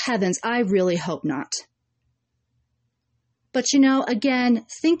 Goodness to heavens, I really hope not. But again,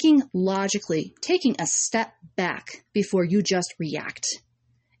 thinking logically, taking a step back before you just react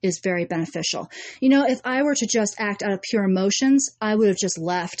is very beneficial. If I were to just act out of pure emotions, I would have just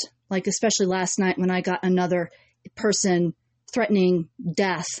left, especially last night when I got another person threatening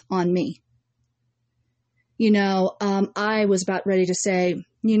death on me. I was about ready to say,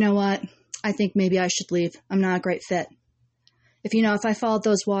 you know what? I think maybe I should leave. I'm not a great fit. If I followed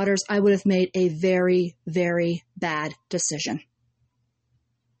those waters, I would have made a very, very bad decision.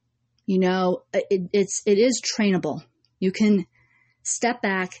 It is trainable. You can step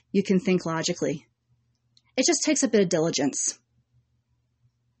back. You can think logically. It just takes a bit of diligence.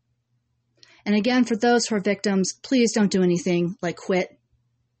 And again, for those who are victims, please don't do anything like quit,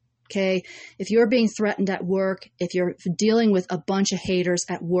 Okay. If you're being threatened at work, if you're dealing with a bunch of haters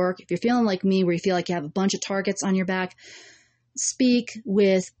at work, if you're feeling like me where you feel like you have a bunch of targets on your back, speak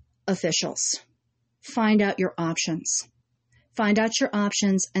with officials. Find out your options. Find out your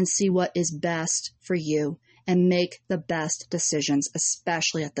options and see what is best for you and make the best decisions,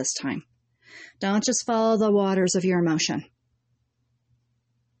 especially at this time. Don't just follow the waters of your emotion.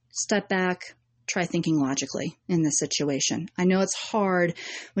 Step back. Try thinking logically in this situation. I know it's hard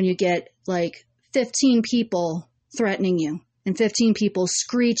when you get like 15 people threatening you and 15 people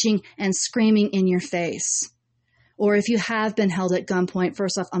screeching and screaming in your face. Or if you have been held at gunpoint,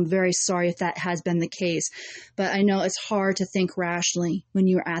 first off, I'm very sorry if that has been the case, but I know it's hard to think rationally when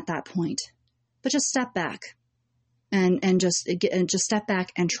you're at that point. But just step back and just step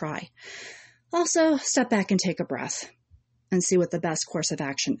back and try. Also, step back and take a breath and see what the best course of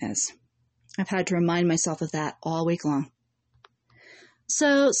action is. I've had to remind myself of that all week long.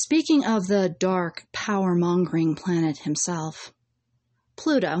 So, speaking of the dark, power-mongering planet himself,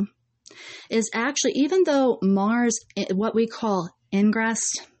 Pluto is actually, even though Mars, what we call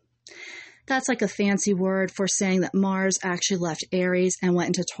ingressed, that's like a fancy word for saying that Mars actually left Aries and went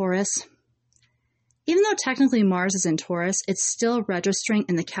into Taurus. Even though technically Mars is in Taurus, it's still registering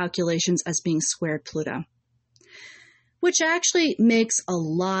in the calculations as being squared Pluto, which actually makes a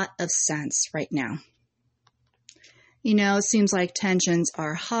lot of sense right now. You know, it seems like tensions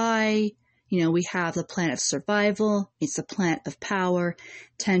are high. You know, we have the planet of survival. It's the planet of power.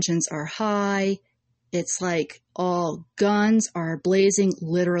 Tensions are high. It's like all guns are blazing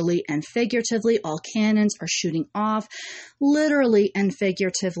literally and figuratively. All cannons are shooting off literally and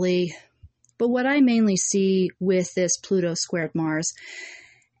figuratively. But what I mainly see with this Pluto squared Mars,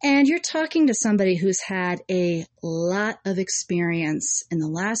 and you're talking to somebody who's had a lot of experience in the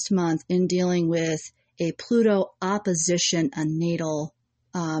last month in dealing with a Pluto opposition, my natal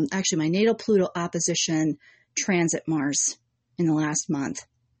Pluto opposition transit Mars in the last month.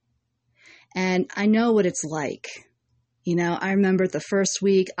 And I know what it's like. You know, I remember the first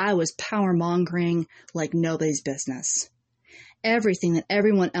week I was power mongering like nobody's business. Everything that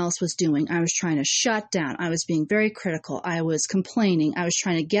everyone else was doing, I was trying to shut down. I was being very critical. I was complaining. I was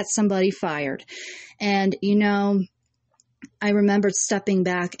trying to get somebody fired. And, you know, I remembered stepping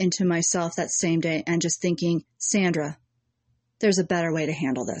back into myself that same day and just thinking, Sandra, there's a better way to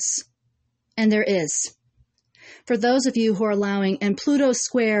handle this. And there is. For those of you who are allowing, and Pluto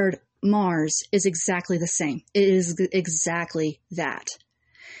squared Mars is exactly the same. It is exactly that.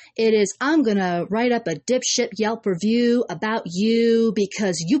 It is, I'm going to write up a dipshit Yelp review about you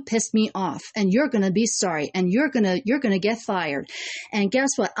because you pissed me off and you're going to be sorry and you're going to get fired. And guess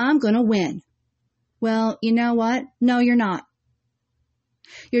what? I'm going to win. Well, you know what? No, you're not.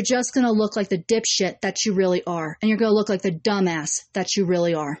 You're just going to look like the dipshit that you really are. And you're going to look like the dumbass that you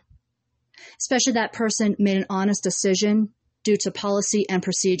really are. Especially that person made an honest decision due to policy and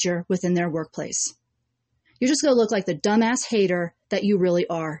procedure within their workplace. You're just going to look like the dumbass hater that you really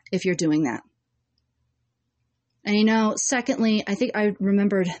are if you're doing that. And you know, secondly, I think I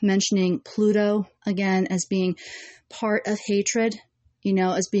remembered mentioning Pluto again as being part of hatred, you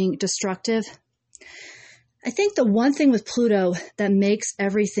know, as being destructive. I think the one thing with Pluto that makes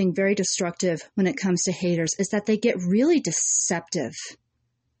everything very destructive when it comes to haters is that they get really deceptive,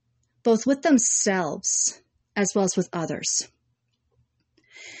 both with themselves as well as with others.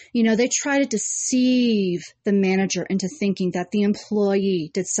 You know, they try to deceive the manager into thinking that the employee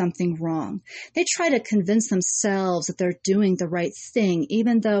did something wrong. They try to convince themselves that they're doing the right thing,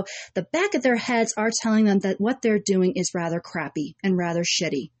 even though the back of their heads are telling them that what they're doing is rather crappy and rather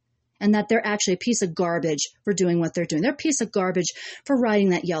shitty, and that they're actually a piece of garbage for doing what they're doing. They're a piece of garbage for writing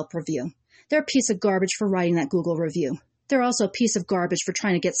that Yelp review. They're a piece of garbage for writing that Google review. They're also a piece of garbage for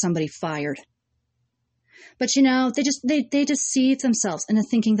trying to get somebody fired. But you know, they deceive themselves into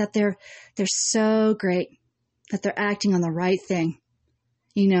thinking that they're so great, that they're acting on the right thing,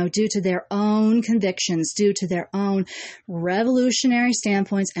 you know, due to their own convictions, due to their own revolutionary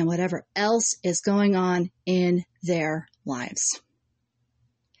standpoints and whatever else is going on in their lives.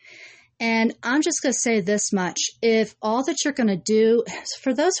 And I'm just going to say this much. If all that you're going to do,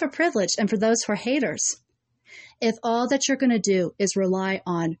 for those who are privileged and for those who are haters, if all that you're going to do is rely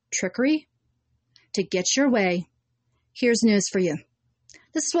on trickery to get your way, here's news for you.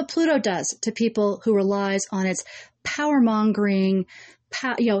 This is what Pluto does to people who relies on its power-mongering,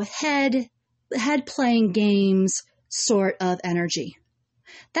 head playing games sort of energy.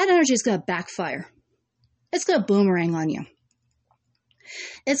 That energy is going to backfire. It's going to boomerang on you.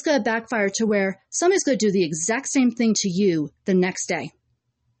 It's going to backfire to where somebody's going to do the exact same thing to you the next day.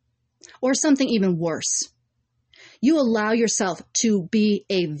 Or something even worse. You allow yourself to be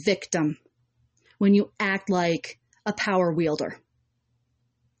a victim when you act like a power wielder.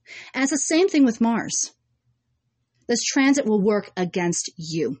 And it's the same thing with Mars. This transit will work against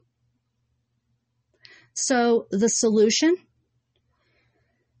you. So the solution?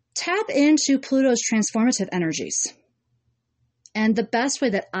 Tap into Pluto's transformative energies. And the best way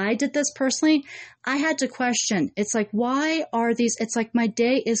that I did this personally, I had to question. It's like, why are these? It's like my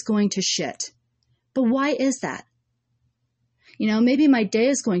day is going to shit. But why is that? Maybe my day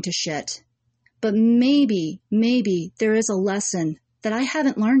is going to shit, but maybe there is a lesson that I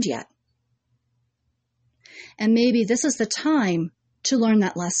haven't learned yet. And maybe this is the time to learn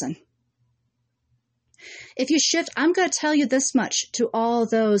that lesson. If you shift, I'm going to tell you this much to all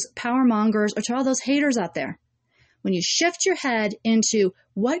those power mongers or to all those haters out there. When you shift your head into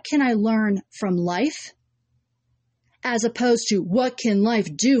what can I learn from life, as opposed to what can life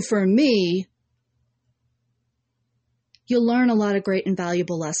do for me, you'll learn a lot of great and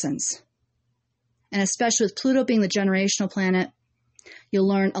valuable lessons. And especially with Pluto being the generational planet, you'll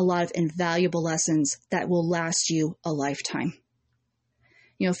learn a lot of invaluable lessons that will last you a lifetime.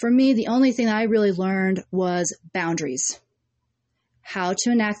 For me, the only thing I really learned was boundaries, how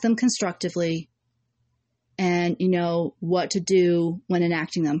to enact them constructively, and, what to do when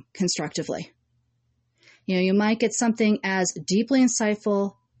enacting them constructively. You might get something as deeply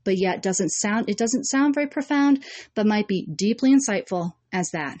insightful, but yet it doesn't sound very profound, but might be deeply insightful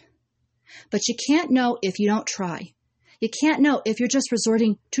as that. But you can't know if you don't try. You can't know if you're just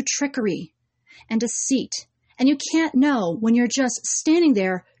resorting to trickery and deceit. And you can't know when you're just standing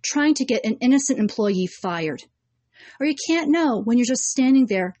there trying to get an innocent employee fired. Or you can't know when you're just standing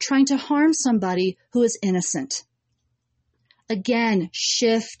there trying to harm somebody who is innocent. Again,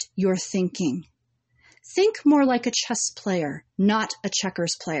 shift your thinking. Think more like a chess player, not a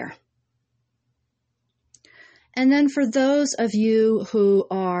checkers player. And then for those of you who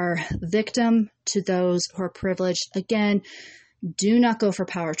are victim to those who are privileged, again, do not go for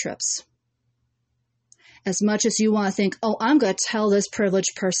power trips. As much as you want to think, I'm going to tell this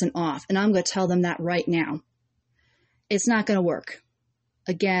privileged person off, and I'm going to tell them that right now. It's not going to work.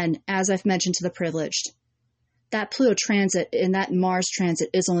 Again, as I've mentioned to the privileged, that Pluto transit and that Mars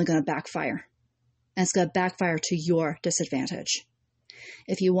transit is only going to backfire. And it's going to backfire to your disadvantage.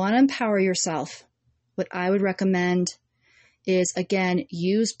 If you want to empower yourself, what I would recommend is, again,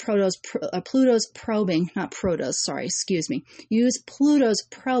 use Pluto's probing, use Pluto's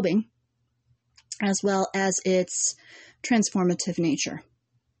probing as well as its transformative nature.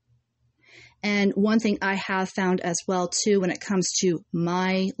 And one thing I have found as well, too, when it comes to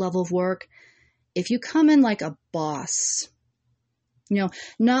my level of work, if you come in like a boss,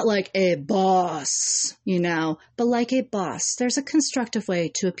 not like a boss, but like a boss, there's a constructive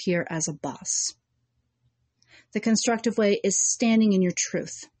way to appear as a boss. The constructive way is standing in your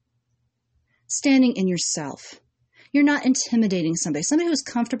truth, standing in yourself. You're not intimidating somebody. Somebody who's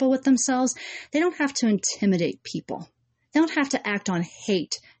comfortable with themselves, they don't have to intimidate people. They don't have to act on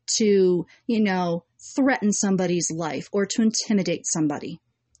hate to, threaten somebody's life or to intimidate somebody.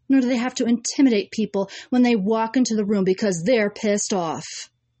 Nor do they have to intimidate people when they walk into the room because they're pissed off.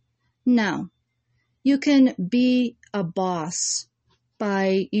 No. You can be a boss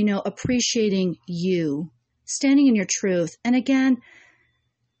by, appreciating you, standing in your truth. And again,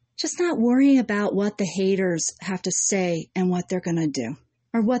 just not worrying about what the haters have to say and what they're going to do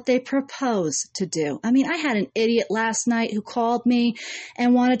or what they propose to do. I mean, I had an idiot last night who called me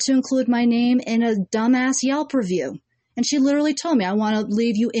and wanted to include my name in a dumbass Yelp review. And she literally told me, I want to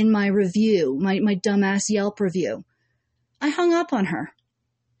leave you in my review, my dumbass Yelp review. I hung up on her.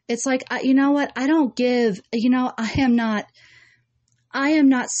 It's like, you know what? I don't give, I am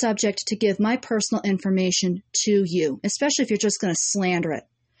not subject to give my personal information to you, especially if you're just going to slander it.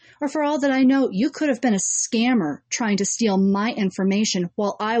 Or for all that I know, you could have been a scammer trying to steal my information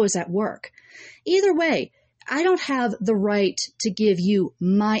while I was at work. Either way, I don't have the right to give you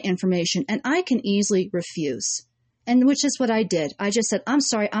my information, and I can easily refuse. And which is what I did. I just said, I'm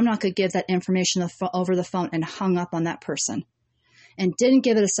sorry, I'm not going to give that information over the phone, and hung up on that person and didn't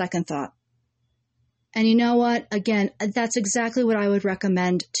give it a second thought. And you know what? Again, that's exactly what I would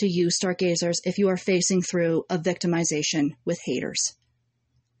recommend to you, stargazers, if you are facing through a victimization with haters.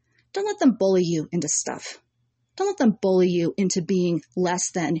 Don't let them bully you into stuff. Don't let them bully you into being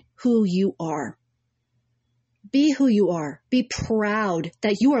less than who you are. Be who you are. Be proud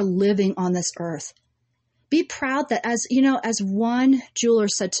that you are living on this earth. Be proud that, as one jeweler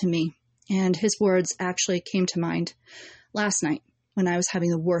said to me, and his words actually came to mind last night when I was having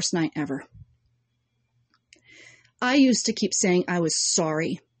the worst night ever. I used to keep saying I was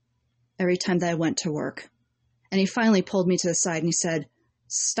sorry every time that I went to work. And he finally pulled me to the side and he said,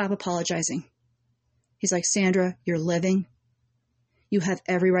 stop apologizing. He's like, Sandra, you're living. You have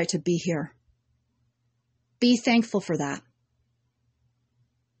every right to be here. Be thankful for that.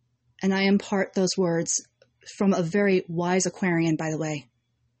 And I impart those words from a very wise Aquarian, by the way,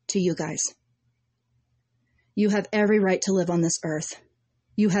 to you guys. You have every right to live on this earth.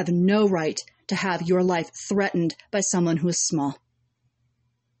 You have no right to have your life threatened by someone who is small.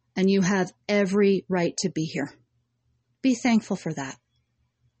 And you have every right to be here. Be thankful for that.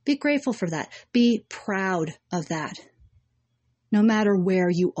 Be grateful for that. Be proud of that, no matter where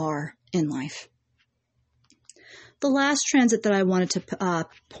you are in life. The last transit that I wanted to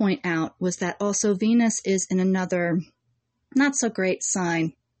point out was that also Venus is in another not so great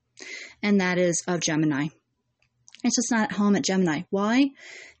sign, and that is of Gemini. It's just not at home at Gemini. Why?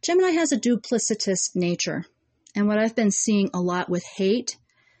 Gemini has a duplicitous nature. And what I've been seeing a lot with hate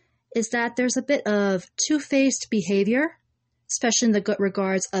is that there's a bit of two-faced behavior, especially in the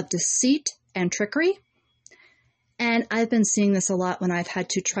regards of deceit and trickery. And I've been seeing this a lot when I've had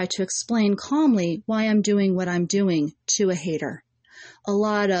to try to explain calmly why I'm doing what I'm doing to a hater. A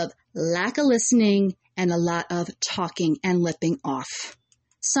lot of lack of listening and a lot of talking and lipping off,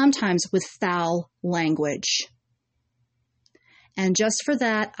 sometimes with foul language. And just for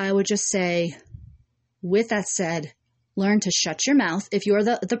that, I would just say, with that said, learn to shut your mouth. If you're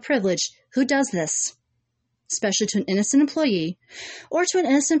the privileged, who does this? Especially to an innocent employee or to an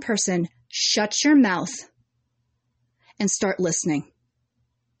innocent person, shut your mouth and start listening.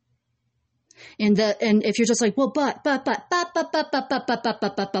 And if you're just like, well, but,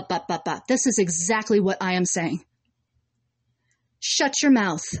 this is exactly what I am saying. Shut your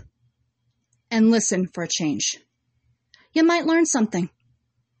mouth and listen for a change. You might learn something.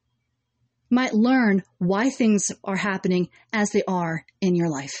 You might learn why things are happening as they are in your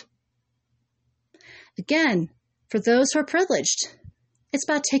life. Again, for those who are privileged, it's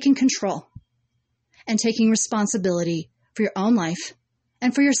about taking control and taking responsibility for your own life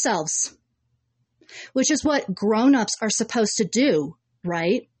and for yourselves, which is what grown-ups are supposed to do,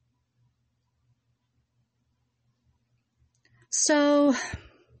 right? So,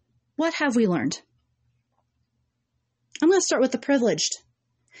 what have we learned? I'm going to start with the privileged.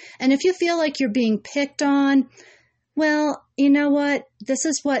 And if you feel like you're being picked on, well, you know what? This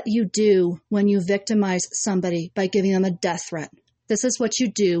is what you do when you victimize somebody by giving them a death threat. This is what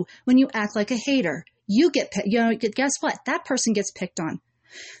you do when you act like a hater. Guess what? That person gets picked on.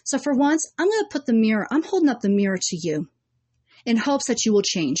 So for once, I'm holding up the mirror to you in hopes that you will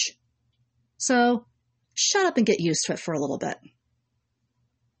change. So shut up and get used to it for a little bit.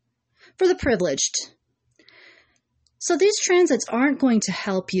 For the privileged. So these transits aren't going to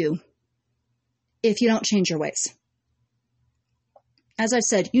help you if you don't change your ways. As I've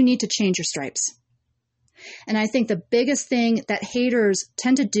said, you need to change your stripes. And I think the biggest thing that haters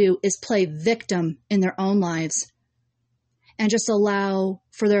tend to do is play victim in their own lives and just allow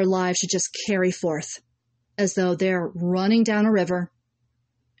for their lives to just carry forth as though they're running down a river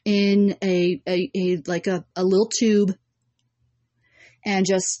in a little tube and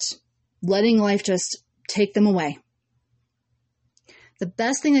just letting life just take them away. The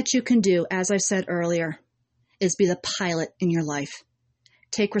best thing that you can do, as I've said earlier, is be the pilot in your life.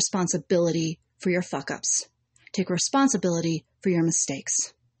 Take responsibility for your fuck-ups. Take responsibility for your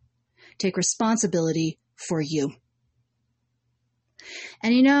mistakes. Take responsibility for you.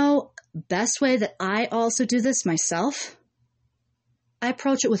 And best way that I also do this myself, I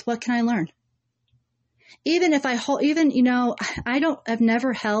approach it with what can I learn? I've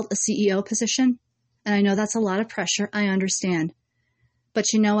never held a CEO position, and I know that's a lot of pressure. I understand.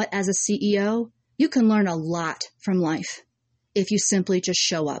 But you know what? As a CEO, you can learn a lot from life if you simply just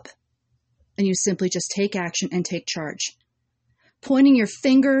show up and you simply just take action and take charge. Pointing your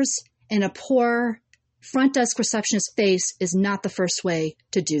fingers in a poor front desk receptionist's face is not the first way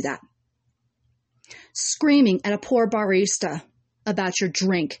to do that. Screaming at a poor barista about your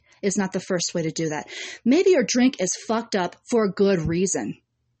drink is not the first way to do that. Maybe your drink is fucked up for a good reason.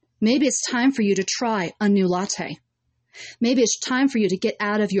 Maybe it's time for you to try a new latte. Maybe it's time for you to get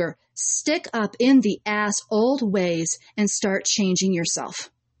out of your stick up in the ass old ways and start changing yourself.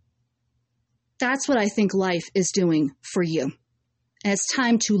 That's what I think life is doing for you. And it's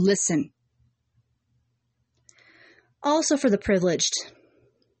time to listen. Also for the privileged,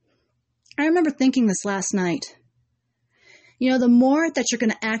 I remember thinking this last night. The more that you're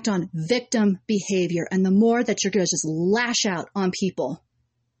going to act on victim behavior and the more that you're going to just lash out on people,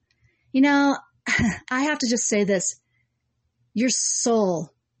 I have to just say this. Your soul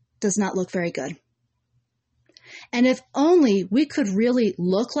does not look very good. And if only we could really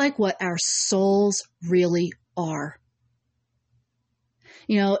look like what our souls really are.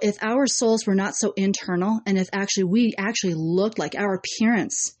 If our souls were not so internal, and if we actually looked like our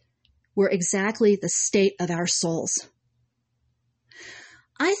appearance were exactly the state of our souls,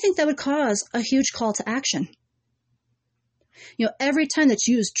 I think that would cause a huge call to action. Every time that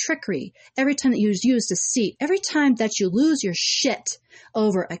you use trickery, every time that you use deceit, every time that you lose your shit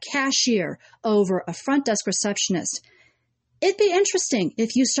over a cashier, over a front desk receptionist, it'd be interesting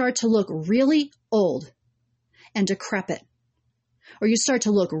if you start to look really old and decrepit, or you start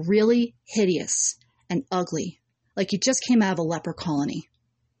to look really hideous and ugly, like you just came out of a leper colony.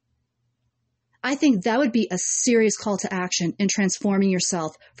 I think that would be a serious call to action in transforming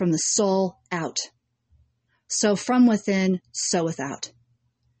yourself from the soul out. So from within, so without.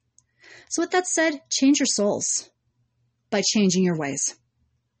 So with that said, change your souls by changing your ways.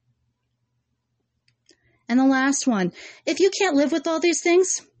 And the last one, if you can't live with all these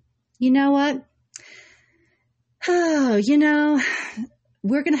things, you know what?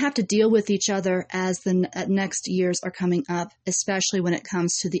 We're going to have to deal with each other as the next years are coming up, especially when it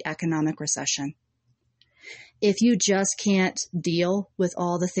comes to the economic recession. If you just can't deal with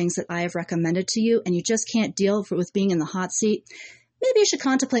all the things that I have recommended to you, and you just can't deal with being in the hot seat, maybe you should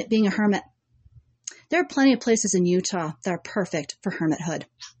contemplate being a hermit. There are plenty of places in Utah that are perfect for hermithood.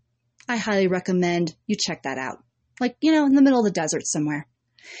 I highly recommend you check that out. In the middle of the desert somewhere.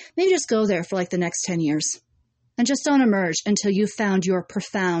 Maybe just go there for the next 10 years. And just don't emerge until you've found your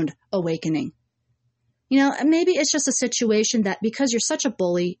profound awakening. Maybe it's just a situation that because you're such a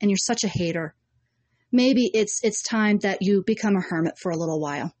bully and you're such a hater, maybe it's time that you become a hermit for a little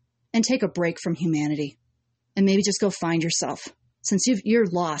while and take a break from humanity. And maybe just go find yourself, since you're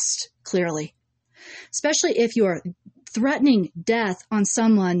lost, clearly. Especially if you're threatening death on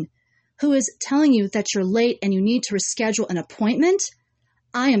someone who is telling you that you're late and you need to reschedule an appointment.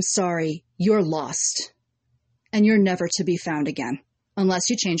 I am sorry, you're lost. And you're never to be found again, unless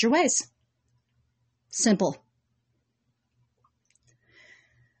you change your ways. Simple.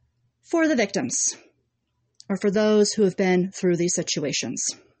 For the victims, or for those who have been through these situations,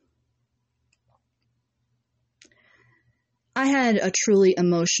 I had a truly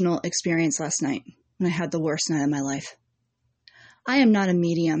emotional experience last night when I had the worst night of my life. I am not a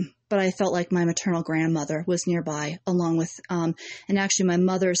medium, but I felt like my maternal grandmother was nearby, along with, and actually my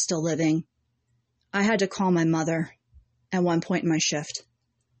mother is still living. I had to call my mother at one point in my shift,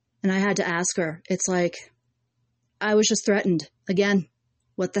 and I had to ask her, it's like, I was just threatened. Again,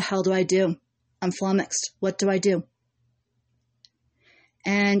 what the hell do I do? I'm flummoxed. What do I do?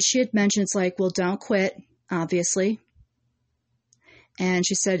 And she had mentioned, it's like, well, don't quit, obviously. And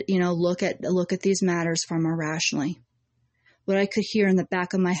she said, look at these matters far more rationally. What I could hear in the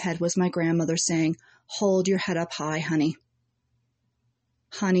back of my head was my grandmother saying, hold your head up high, honey.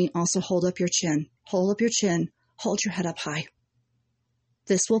 Honey, also hold up your chin. Hold up your chin. Hold your head up high.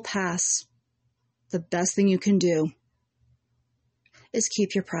 This will pass. The best thing you can do is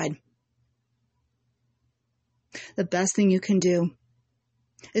keep your pride. The best thing you can do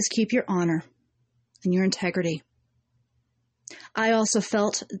is keep your honor and your integrity. I also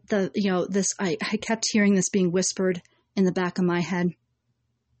felt I kept hearing this being whispered in the back of my head.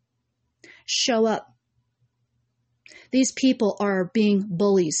 Show up. These people are being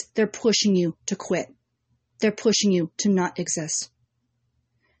bullies. They're pushing you to quit. They're pushing you to not exist.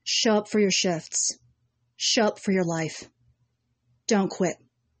 Show up for your shifts. Show up for your life. Don't quit.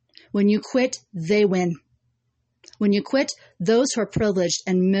 When you quit, they win. When you quit, those who are privileged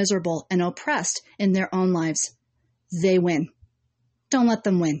and miserable and oppressed in their own lives, they win. Don't let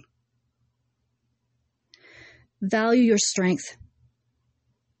them win. Value your strength.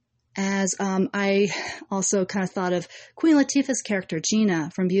 As I also kind of thought of Queen Latifah's character,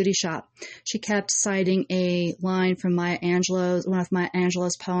 Gina, from Beauty Shop. She kept citing a line from one of Maya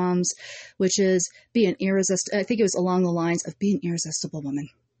Angelou's poems, which is, be an irresistible, I think it was along the lines of, be an irresistible woman.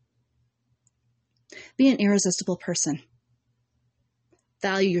 Be an irresistible person.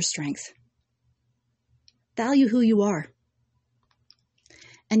 Value your strength. Value who you are.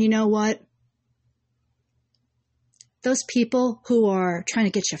 And you know what? Those people who are trying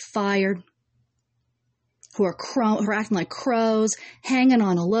to get you fired, who are acting like crows, hanging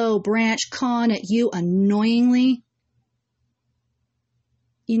on a low branch, cawing at you annoyingly,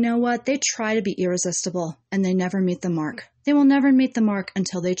 you know what? They try to be irresistible and they never meet the mark. They will never meet the mark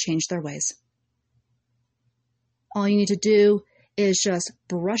until they change their ways. All you need to do is just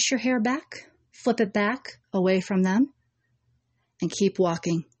brush your hair back, flip it back away from them, and keep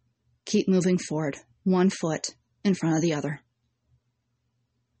walking. Keep moving forward, one foot in front of the other.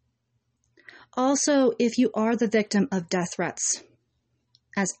 Also, if you are the victim of death threats,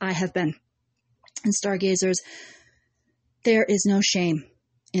 as I have been, And stargazers, there is no shame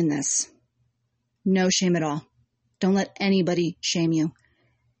in this. No shame at all. Don't let anybody shame you.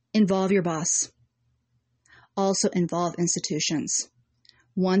 Involve your boss. Also involve institutions.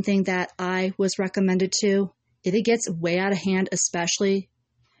 One thing that I was recommended to, if it gets way out of hand, especially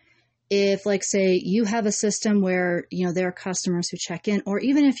if, like, say, you have a system where, there are customers who check in, or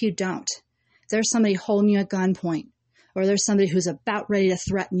even if you don't, there's somebody holding you at gunpoint, or there's somebody who's about ready to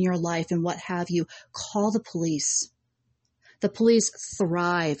threaten your life and what have you, call the police. The police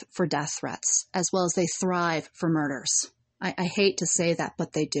thrive for death threats as well as they thrive for murders. I hate to say that,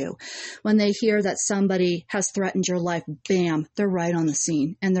 but they do. When they hear that somebody has threatened your life, bam, they're right on the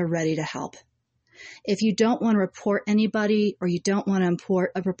scene and they're ready to help. If you don't want to report anybody, or you don't want to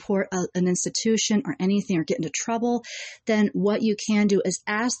report an institution or anything, or get into trouble, then what you can do is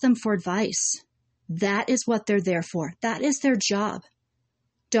ask them for advice. That is what they're there for. That is their job.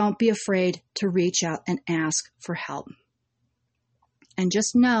 Don't be afraid to reach out and ask for help. And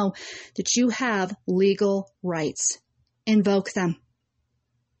just know that you have legal rights. Invoke them.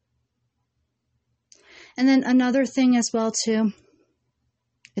 And then another thing as well, too,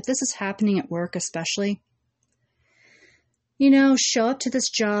 if this is happening at work especially, show up to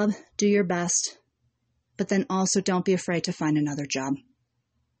this job, do your best, but then also don't be afraid to find another job.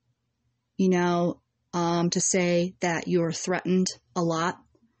 To say that you're threatened a lot,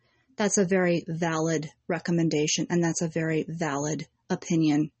 that's a very valid recommendation, and that's a very valid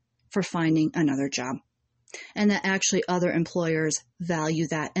opinion for finding another job. And that actually other employers value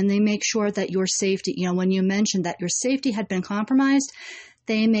that, and they make sure that your safety, when you mentioned that your safety had been compromised,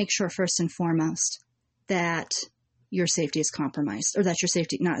 they make sure first and foremost that your safety is compromised, or that your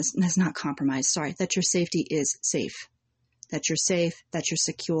safety is not compromised, that your safety is safe, that you're safe, that you're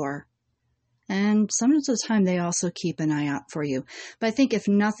secure. And sometimes of the time they also keep an eye out for you. But I think if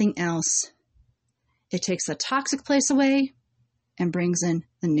nothing else, it takes a toxic place away and brings in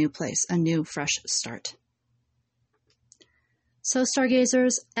a new place, a new fresh start. So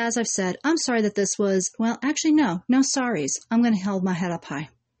stargazers, as I've said, I'm sorry that this was, no sorries. I'm going to hold my head up high.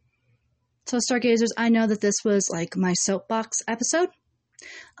 So stargazers, I know that this was like my soapbox episode.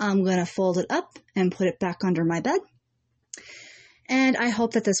 I'm going to fold it up and put it back under my bed. And I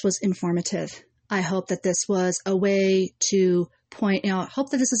hope that this was informative. I hope that this was a way to point, I hope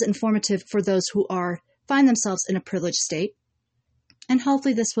that this is informative for those who find themselves in a privileged state. And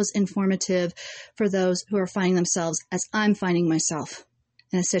hopefully this was informative for those who are finding themselves, as I'm finding myself,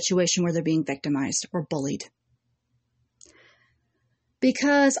 in a situation where they're being victimized or bullied.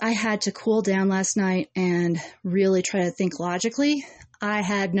 Because I had to cool down last night and really try to think logically, I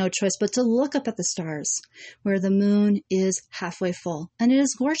had no choice but to look up at the stars, where the moon is halfway full, and it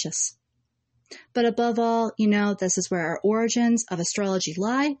is gorgeous. But above all, this is where our origins of astrology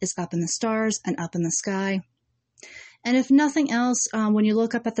lie, is up in the stars and up in the sky. And if nothing else, when you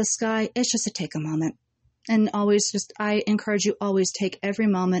look up at the sky, it's just to take a moment. And I encourage you, always take every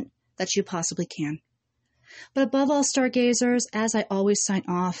moment that you possibly can. But above all, stargazers, as I always sign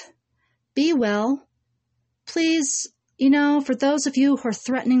off, be well. Please, for those of you who are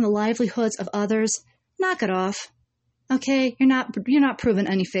threatening the livelihoods of others, knock it off. Okay? You're not proving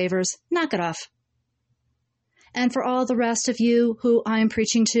any favors. Knock it off. And for all the rest of you who I am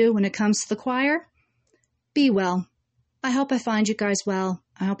preaching to when it comes to the choir, be well. I hope I find you guys well.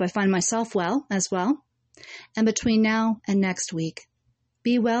 I hope I find myself well as well. And between now and next week,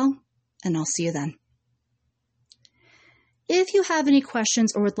 be well, and I'll see you then. If you have any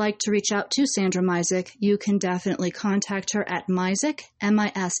questions or would like to reach out to Sandra Misek, you can definitely contact her at Misek,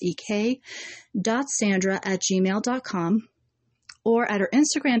 MISEK, .sandra@gmail.com, or at her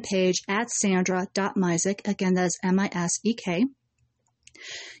Instagram page at sandra.misek. Again, that is MISEK.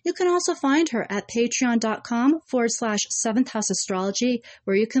 You can also find her at patreon.com/Seventh House Astrology,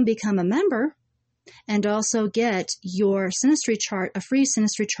 where you can become a member and also get your synastry chart, a free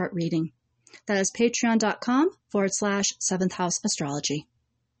synastry chart reading. That is patreon.com/Seventh House Astrology.